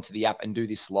jump onto the app and do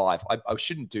this live. I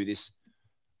shouldn't do this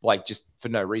just for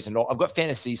no reason. I've got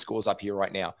fantasy scores up here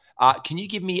right now. Can you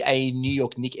give me a New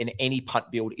York Knicks in any punt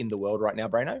build in the world right now,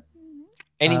 Brano?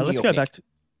 Let's go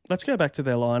back to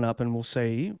their lineup and we'll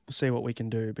see what we can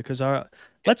do. Because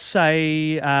let's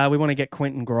say we want to get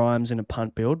Quentin Grimes in a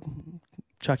punt build.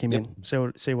 Chuck him in.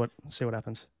 See what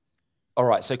happens. All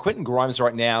right. So Quentin Grimes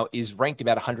right now is ranked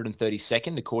about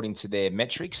 132nd according to their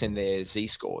metrics and their Z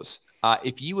scores.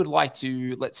 If you would like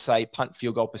to, let's say, punt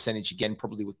field goal percentage again,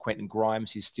 probably with Quentin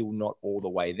Grimes, he's still not all the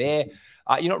way there.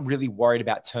 You're not really worried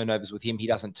about turnovers with him. He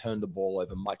doesn't turn the ball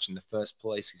over much in the first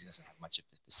place because he doesn't have much of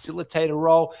a facilitator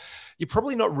role. You're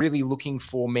probably not really looking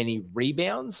for many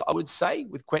rebounds, I would say,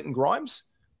 with Quentin Grimes.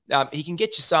 He can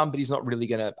get you some, but he's not really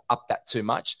going to up that too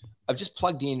much. I've just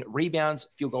plugged in rebounds,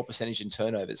 field goal percentage, and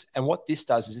turnovers. And what this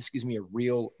does is this gives me a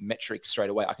real metric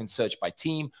straight away. I can search by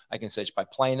team. I can search by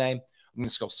play name. I'm going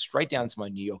to scroll straight down to my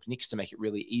New York Knicks to make it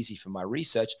really easy for my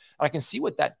research. And I can see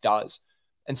what that does.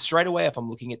 And straight away, if I'm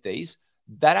looking at these,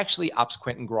 that actually ups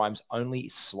Quentin Grimes only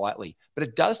slightly. But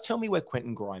it does tell me where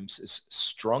Quentin Grimes is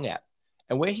strong at.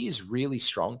 And where he is really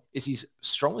strong is he's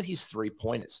strong with his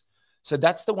 3-pointers. So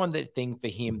that's the thing for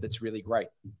him that's really great.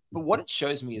 But what it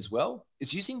shows me as well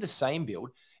is using the same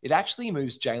build, It actually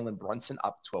moves Jalen Brunson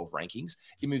up 12 rankings.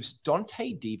 It moves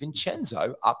Dante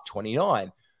DiVincenzo up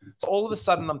 29. So all of a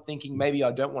sudden, I'm thinking maybe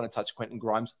I don't want to touch Quentin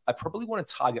Grimes. I probably want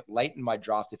to target late in my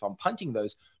draft if I'm punting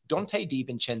those Dante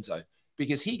DiVincenzo,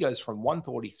 because he goes from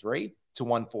 143 to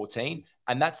 114,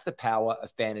 and that's the power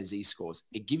of fantasy scores.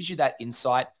 It gives you that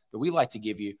insight that we like to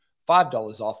give you.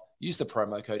 $5 off. Use the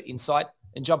promo code INSIGHT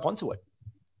and jump onto it.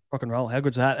 Rock and roll. How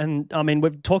good's that? And I mean,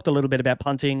 we've talked a little bit about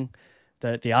punting,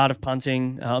 the art of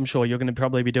punting. I'm sure you're going to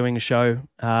probably be doing a show,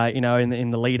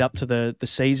 in the lead up to the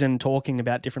season, talking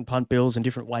about different punt bills and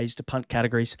different ways to punt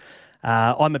categories.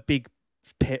 I'm a big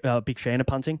fan of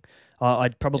punting.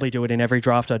 I'd probably do it in every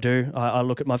draft I do. I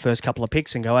look at my first couple of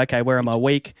picks and go, okay, where am I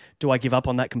weak? Do I give up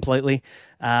on that completely?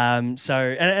 And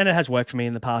it has worked for me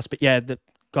in the past. But yeah, the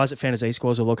guys at Fantasy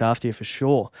Scores will look after you for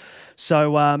sure.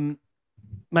 So,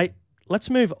 mate, let's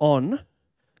move on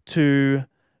to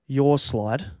your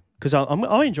slide, because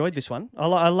I enjoyed this one.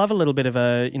 I love a little bit of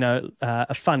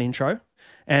a fun intro,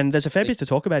 and there's a fair bit to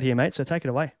talk about here, mate. So take it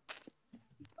away.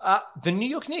 The New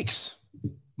York Knicks,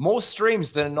 more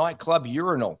streams than a nightclub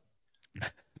urinal.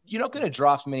 You're not going to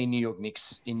draft many New York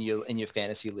Knicks in your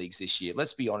fantasy leagues this year.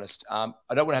 Let's be honest. I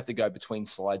don't want to have to go between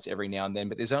slides every now and then,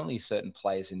 but there's only certain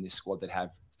players in this squad that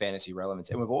have fantasy relevance.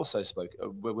 And we've also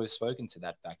spoken to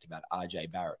that fact about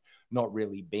RJ Barrett not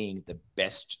really being the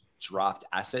best draft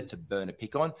asset to burn a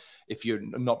pick on if you're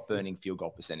not burning field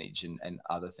goal percentage and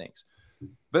other things.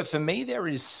 But for me, there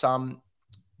is some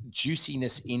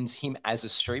juiciness in him as a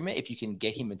streamer if you can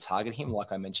get him and target him,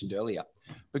 like I mentioned earlier.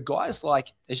 But guys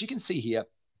like, as you can see here,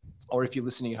 or if you're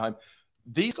listening at home,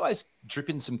 these guys drip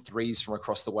in some threes from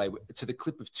across the way to the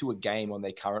clip of 2 a game on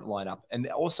their current lineup. And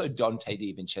also Dante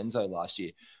DiVincenzo last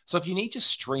year. So if you need to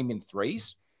stream in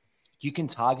threes, you can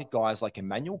target guys like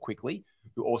Emmanuel Quickly,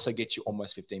 who also gets you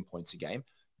almost 15 points a game,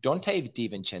 Dante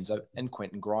DiVincenzo, and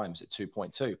Quentin Grimes at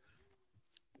 2.2.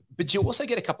 But you also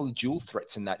get a couple of dual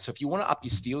threats in that. So if you want to up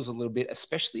your steals a little bit,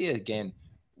 especially again,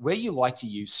 where you like to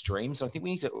use streams, I think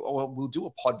we'll do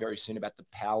a pod very soon about the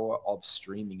power of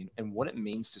streaming and what it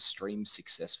means to stream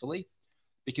successfully,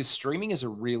 because streaming is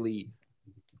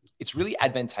it's really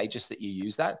advantageous that you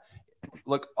use that.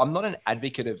 Look, I'm not an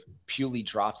advocate of purely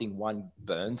drafting one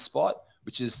burn spot,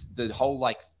 which is the whole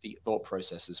the thought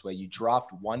processes where you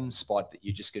draft one spot that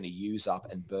you're just going to use up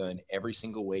and burn every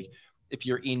single week. If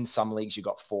you're in some leagues, you've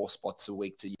got 4 spots a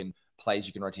week to plays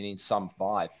you can rotate in, some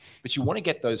 5. But you want to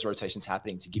get those rotations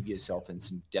happening to give yourself and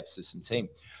some depth to some team.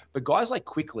 But guys like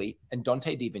Quickly and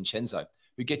Dante DiVincenzo,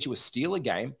 who get you a steal a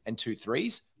game and 2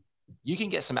 threes, you can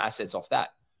get some assets off that.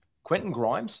 Quentin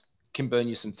Grimes can burn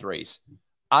you some threes.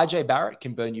 RJ Barrett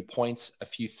can burn you points, a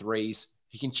few threes.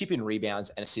 He can chip in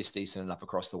rebounds and assist decent enough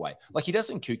across the way. Like, he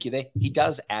doesn't kook you there. He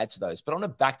does add to those. But on a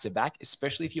back-to-back,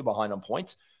 especially if you're behind on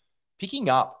points, picking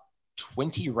up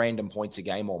 20 random points a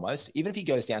game almost, even if he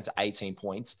goes down to 18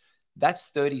 points, that's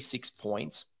 36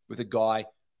 points with a guy.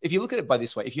 If you look at it by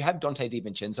this way, if you have Dante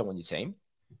DiVincenzo on your team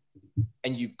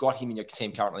and you've got him in your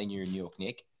team currently and you're a New York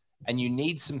Knick and you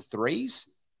need some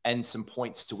threes and some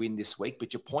points to win this week,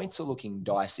 but your points are looking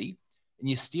dicey and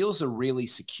your steals are really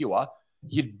secure,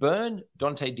 you'd burn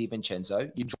Dante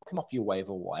DiVincenzo, you'd drop him off your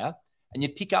waiver wire, and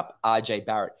you'd pick up RJ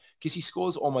Barrett because he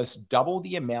scores almost double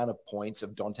the amount of points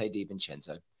of Dante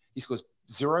DiVincenzo. He scores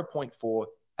 0.4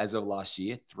 as of last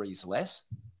year, 3s less.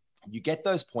 You get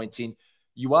those points in.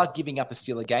 You are giving up a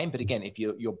steal a game, but again, if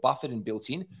you're buffered and built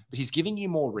in, but he's giving you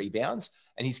more rebounds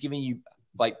and he's giving you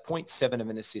 0.7 of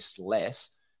an assist less.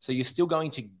 So you're still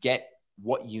going to get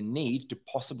what you need to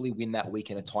possibly win that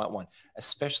week in a tight one,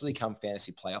 especially come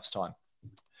fantasy playoffs time.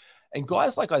 And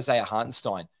guys like Isaiah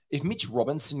Hartenstein, if Mitch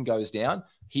Robinson goes down,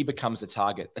 he becomes a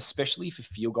target, especially for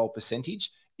field goal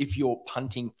percentage. If you're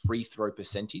punting free throw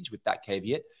percentage with that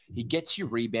caveat, he gets you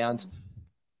rebounds.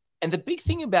 And the big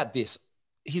thing about this,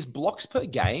 his blocks per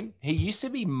game, he used to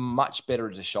be much better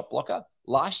as a shot blocker.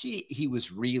 Last year, he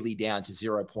was really down to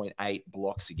 0.8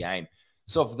 blocks a game.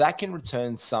 So if that can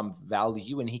return some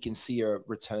value and he can see a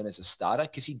return as a starter,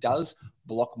 because he does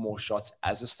block more shots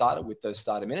as a starter with those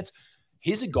starter minutes,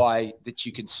 here's a guy that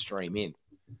you can stream in.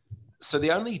 So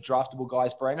the only draftable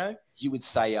guys, Brano, you would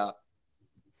say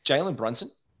Jalen Brunson,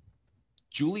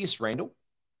 Julius Randle,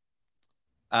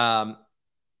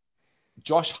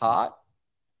 Josh Hart,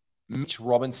 Mitch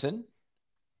Robinson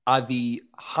are the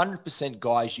 100%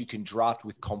 guys you can draft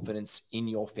with confidence in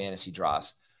your fantasy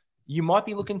drafts. You might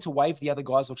be looking to waive the other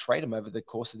guys or trade them over the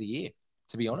course of the year,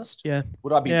 to be honest. Yeah.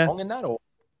 Would I be wrong in that? Or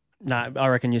no, I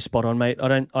reckon you're spot on, mate. I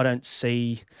don't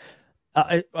see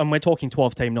and we're talking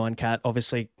 12-team 9-cat,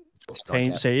 obviously.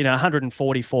 Team, so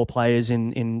 144 players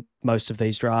in most of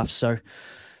these drafts. So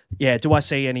Yeah, do I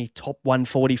see any top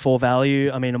 144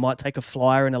 value? I mean, I might take a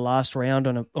flyer in the last round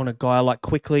on a guy like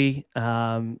Quickly,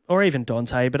 or even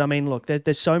Dante. But I mean, look,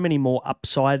 there's so many more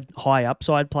high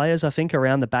upside players, I think,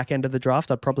 around the back end of the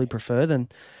draft. I'd probably prefer than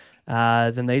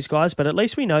these guys. But at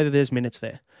least we know that there's minutes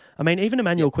there. I mean, even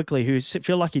Emmanuel Quickly, who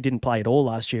feel like he didn't play at all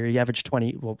last year, he averaged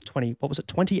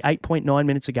 28.9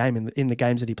 minutes a game in the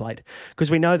games that he played. Because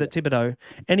we know that Thibodeau,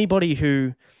 anybody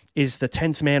who is the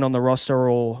 10th man on the roster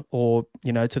or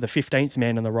to the 15th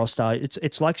man on the roster,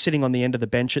 it's like sitting on the end of the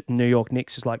bench at the New York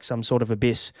Knicks is like some sort of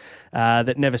abyss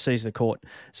that never sees the court.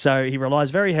 So he relies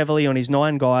very heavily on his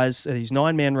 9 guys, his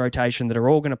 9-man rotation that are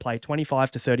all going to play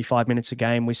 25 to 35 minutes a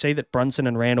game. We see that Brunson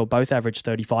and Randle both average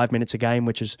 35 minutes a game,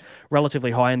 which is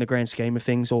relatively high in the grand scheme of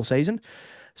things all season.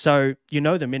 So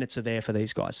the minutes are there for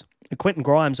these guys. And Quentin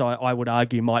Grimes, I would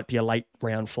argue, might be a late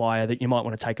round flyer that you might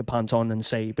want to take a punt on and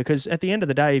see. Because at the end of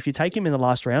the day, if you take him in the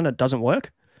last round and it doesn't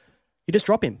work, you just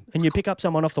drop him and you pick up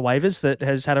someone off the waivers that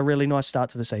has had a really nice start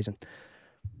to the season.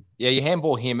 Yeah, you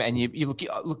handball him, and you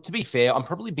look. To be fair, I'm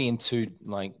probably being too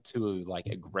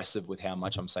aggressive with how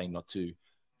much I'm saying not to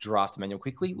draft Emmanuel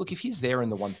Quickly. Look, if he's there in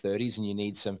the 130s and you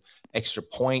need some extra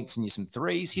points and some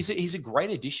threes, he's a great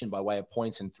addition by way of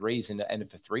points and threes and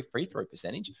for free throw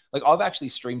percentage. Like, I've actually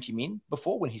streamed him in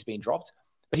before when he's been dropped,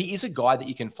 but he is a guy that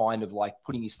you can find of like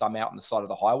putting his thumb out on the side of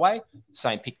the highway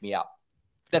saying, pick me up.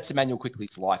 That's Emmanuel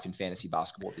Quickly's life in fantasy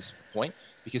basketball at this point,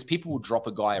 because people will drop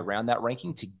a guy around that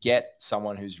ranking to get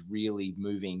someone who's really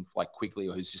moving like quickly,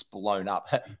 or who's just blown up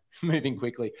moving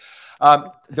quickly.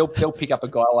 They'll pick up a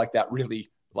guy like that really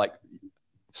like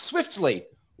swiftly,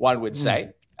 one would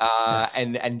say, yes.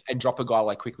 and drop a guy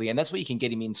like Quickly. And that's where you can get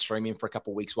him in, stream him for a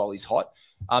couple of weeks while he's hot.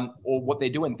 Or what they're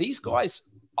doing. These guys,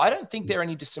 I don't think they're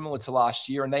any dissimilar to last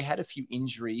year, and they had a few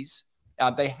injuries.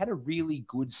 They had a really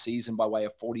good season by way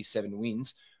of 47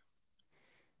 wins.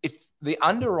 If the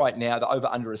under right now, the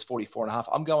over-under is 44.5,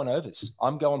 I'm going overs.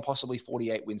 I'm going possibly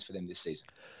 48 wins for them this season.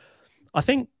 I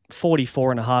think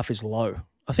 44.5 is low.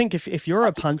 I think if you're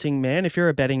a punting man, if you're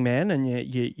a betting man and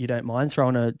you don't mind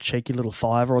throwing a cheeky little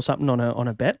fiver or something on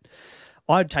a bet,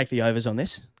 I'd take the overs on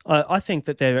this. I think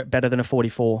that they're better than a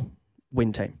 44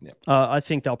 win team. Yep. I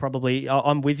think they'll probably,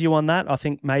 I'm with you on that. I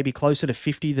think maybe closer to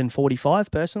 50 than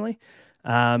 45 personally.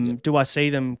 Yep. Do I see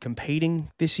them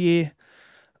competing this year?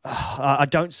 I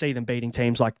don't see them beating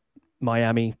teams like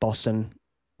Miami, Boston,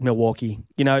 Milwaukee.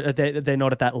 They're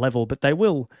not at that level, but they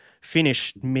will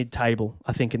finish mid-table,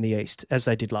 I think, in the East, as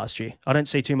they did last year. I don't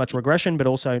see too much regression, but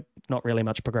also not really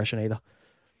much progression either.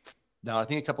 No, I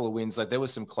think a couple of wins. Like, there were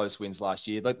some close wins last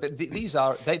year. Like, these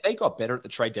are they got better at the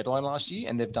trade deadline last year,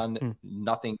 and they've done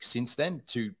nothing since then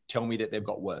to tell me that they've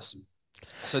got worse.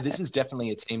 So this is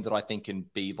definitely a team that I think can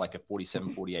be like a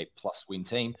 47, 48 plus win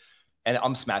team. And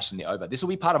I'm smashing the over. This will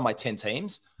be part of my 10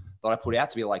 teams that I put out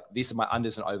to be like, these are my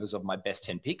unders and overs of my best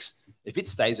 10 picks. If it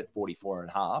stays at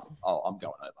 44.5, I'm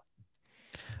going over.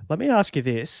 Let me ask you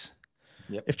this.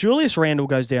 Yep. If Julius Randle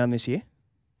goes down this year,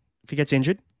 if he gets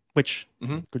injured, which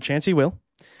good chance he will,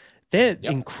 they're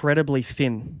incredibly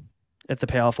thin at the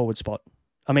power forward spot.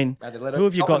 I mean, who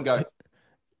have you got?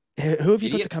 Who have you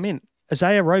got to come in?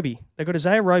 Isaiah Roby. They've got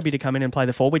Isaiah Roby to come in and play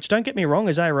the 4, which, don't get me wrong,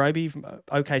 Isaiah Roby from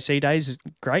OKC days is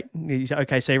great. His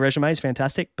OKC resume is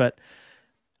fantastic, but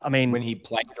I mean, when he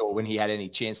played or when he had any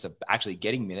chance of actually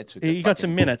getting minutes, he got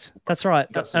some minutes. That's right.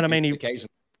 And I mean, he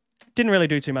didn't really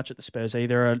do too much at the Spurs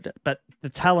either, but the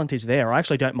talent is there. I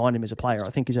actually don't mind him as a player. I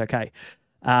think he's okay.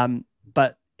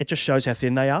 But it just shows how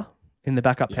thin they are in the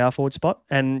backup power forward spot.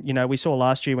 And, we saw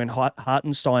last year when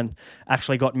Hartenstein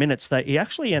actually got minutes, that he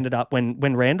actually ended up,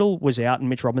 when Randle was out and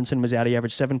Mitch Robinson was out, he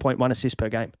averaged 7.1 assists per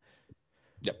game.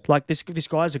 Yep. Like, this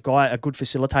guy's a good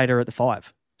facilitator at the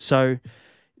 5. So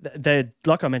they're,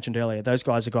 like I mentioned earlier, those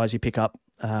guys are guys you pick up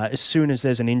as soon as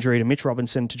there's an injury to Mitch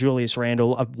Robinson, to Julius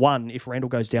Randle. If Randle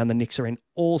goes down, the Knicks are in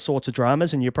all sorts of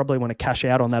dramas, and you probably want to cash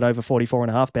out on that over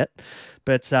 44.5 bet.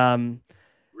 But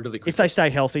really if they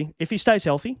stay healthy, if he stays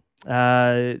healthy,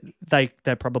 they're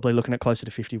probably looking at closer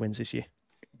to 50 wins this year.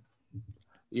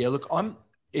 Yeah, look,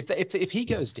 if he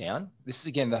goes down, this is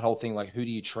again that whole thing, like, who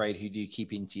do you trade, who do you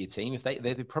keep into your team? If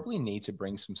they probably need to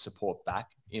bring some support back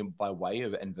by way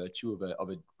of and virtue of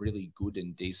a really good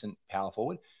and decent power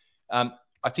forward.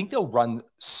 I think they'll run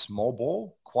small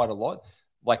ball quite a lot,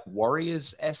 like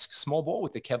Warriors-esque small ball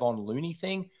with the Kevon Looney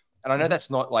thing. And I know that's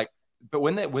not like, but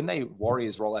when they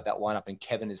Warriors roll out that lineup and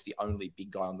Kevin is the only big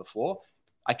guy on the floor,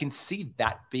 I can see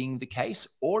that being the case.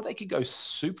 Or they could go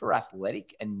super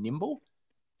athletic and nimble,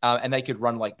 and they could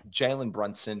run like Jalen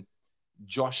Brunson,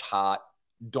 Josh Hart,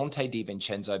 Dante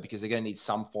DiVincenzo, because they're going to need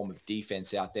some form of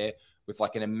defense out there with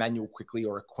like an Emmanuel Quickly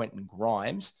or a Quentin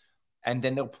Grimes. And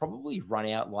then they'll probably run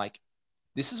out like,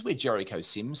 this is where Jericho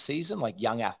Sims season, like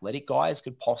young athletic guys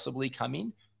could possibly come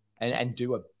in and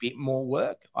do a bit more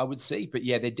work, I would see. But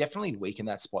yeah, they're definitely weak in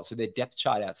that spot. So their depth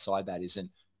chart outside that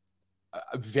isn't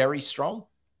very strong.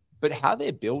 But how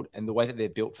they're built and the way that they're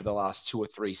built for the last 2 or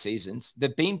 3 seasons,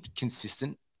 they've been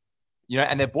consistent,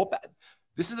 and they've brought back.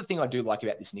 This is the thing I do like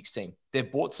about this Knicks team.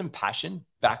 They've brought some passion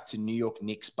back to New York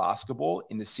Knicks basketball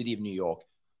in the city of New York.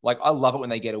 Like, I love it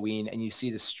when they get a win and you see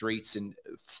the streets and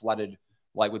flooded,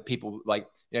 like with people like,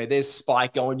 there's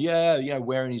Spike going,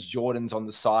 wearing his Jordans on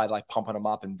the side, like pumping them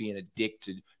up and being a dick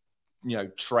to,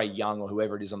 Trey Young or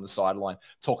whoever it is on the sideline,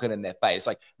 talking in their face.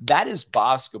 Like, that is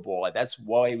basketball. Like, that's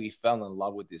why we fell in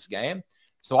love with this game.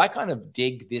 So I kind of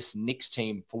dig this Knicks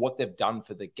team for what they've done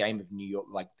for the game of New York,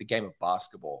 like the game of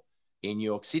basketball in New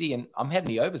York City. And I'm heading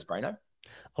the overs, Brano.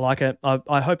 I like it.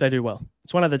 I hope they do well.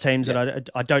 It's one of the teams that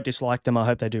I don't dislike them. I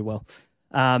hope they do well.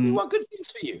 We want good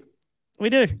things for you. We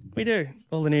do.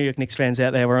 All the New York Knicks fans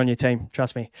out there, we're on your team.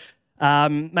 Trust me.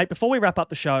 Mate, before we wrap up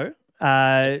the show,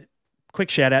 quick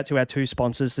shout out to our 2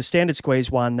 sponsors. The Standard Squeeze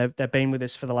one, they've been with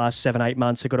us for the last 7-8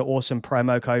 months. They've got an awesome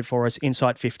promo code for us,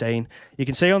 Insight15. You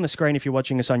can see on the screen if you're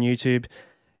watching us on YouTube,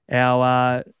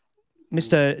 our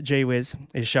Mr. G Wiz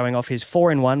is showing off his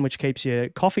 4-in-1, which keeps your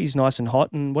coffees nice and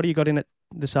hot. And what do you got in it,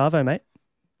 the Savo, mate?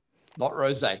 Not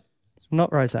rosé.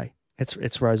 Not rosé. It's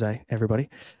rosé, everybody.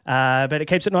 But it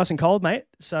keeps it nice and cold, mate.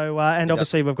 So, and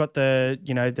obviously we've got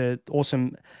the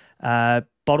awesome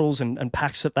bottles and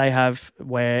packs that they have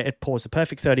where it pours the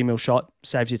perfect 30 ml shot,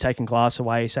 saves you taking glass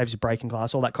away, saves you breaking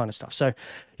glass, all that kind of stuff. So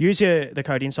use the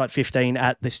code Insight15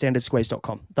 at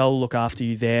thestandardsqueeze.com. They'll look after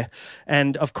you there.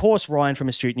 And of course, Ryan from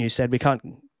Astute News said we can't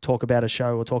talk about a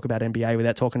show or talk about NBA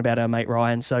without talking about our mate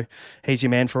Ryan. So he's your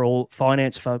man for all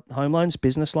finance for home loans,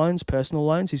 business loans, personal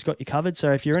loans. He's got you covered.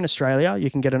 So if you're in Australia,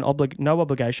 you can get an no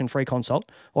obligation free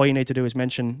consult. All you need to do is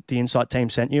mention the Insight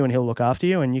team sent you and he'll look after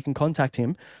you. And you can contact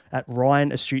him at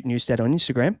Ryan Astute Newstead on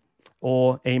Instagram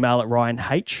or email at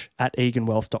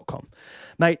ryanh@eganwealth.com.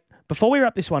 Mate, before we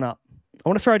wrap this one up, I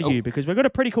want to throw to you because we've got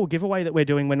a pretty cool giveaway that we're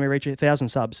doing when we reach 1,000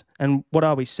 subs. And what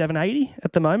are we, 780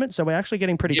 at the moment? So we're actually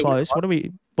getting pretty close. What are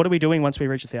we doing once we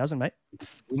reach 1,000, mate?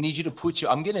 We need you to put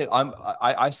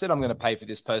I said I'm going to pay for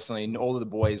this personally, and all of the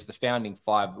boys, the founding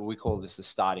 5, we call this the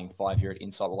starting 5 here at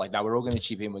Insight. We're like, no, we're all going to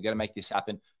chip in. We're going to make this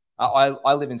happen.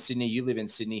 I live in Sydney. You live in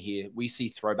Sydney here. We see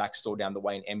Throwback Store down the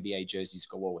way in NBA jerseys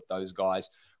galore with those guys.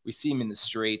 We see them in the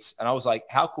streets. And I was like,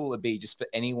 how cool would it be just for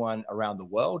anyone around the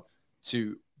world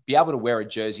to be able to wear a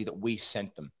jersey that we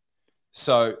sent them?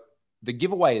 So the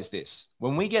giveaway is this.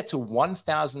 When we get to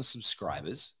 1,000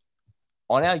 subscribers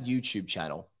on our YouTube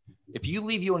channel, if you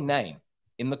leave your name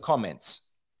in the comments,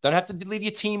 don't have to leave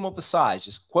your team or the size,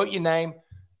 just quote your name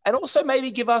and also maybe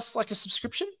give us like a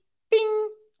subscription, bing,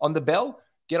 on the bell.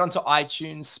 Get onto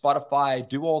iTunes, Spotify,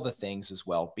 do all the things as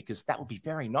well, because that would be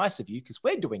very nice of you because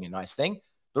we're doing a nice thing.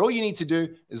 But all you need to do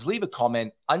is leave a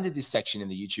comment under this section in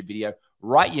the YouTube video,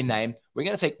 write your name. We're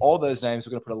going to take all those names.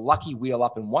 We're going to put a lucky wheel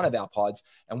up in one of our pods,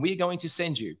 and we're going to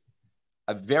send you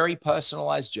a very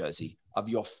personalized jersey of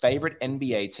your favorite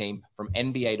NBA team from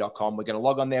NBA.com. We're going to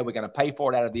log on there. We're going to pay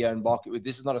for it out of the own box.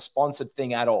 This is not a sponsored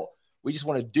thing at all. We just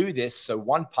want to do this so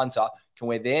one punter can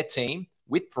wear their team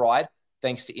with pride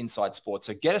thanks to Inside Sports.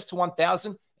 So get us to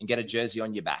 1,000 and get a jersey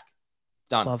on your back.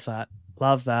 Done. Love that.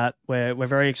 Love that. We're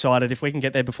very excited. If we can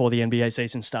get there before the NBA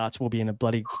season starts, we'll be in a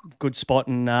bloody good spot,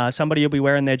 and somebody will be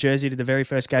wearing their jersey to the very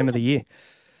first game of the year.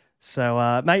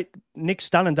 So, mate, Nick's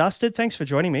done and dusted. Thanks for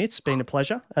joining me. It's been a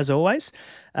pleasure, as always.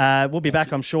 We'll be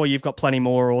back. I'm sure you've got plenty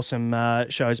more awesome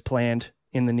shows planned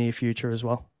in the near future as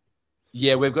well.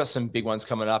 Yeah, we've got some big ones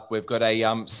coming up. We've got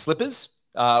a slippers.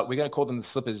 We're going to call them the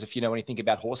slippers. If you know anything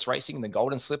about horse racing, the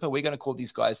golden slipper, we're going to call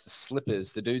these guys the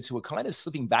slippers, the dudes who are kind of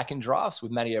slipping back in drafts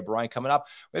with Matty O'Brien coming up.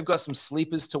 We've got some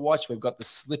sleepers to watch. We've got the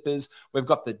slippers. We've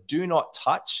got the do not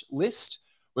touch list.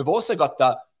 We've also got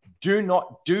the do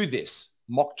not do this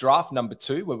mock draft number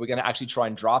 2, where we're going to actually try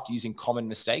and draft using common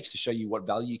mistakes to show you what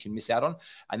value you can miss out on.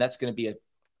 And that's going to be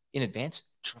in advance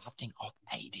drafting of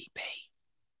ADP.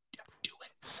 Don't do it.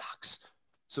 It sucks.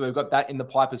 So we've got that in the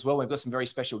pipe as well. We've got some very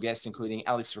special guests, including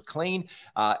Alex Reclean,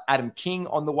 Adam King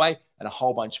on the way, and a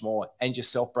whole bunch more. And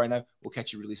yourself, Breno. We'll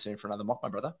catch you really soon for another mock, my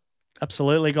brother.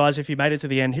 Absolutely, guys. If you made it to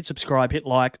the end, hit subscribe, hit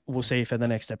like. We'll see you for the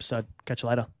next episode. Catch you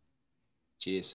later. Cheers.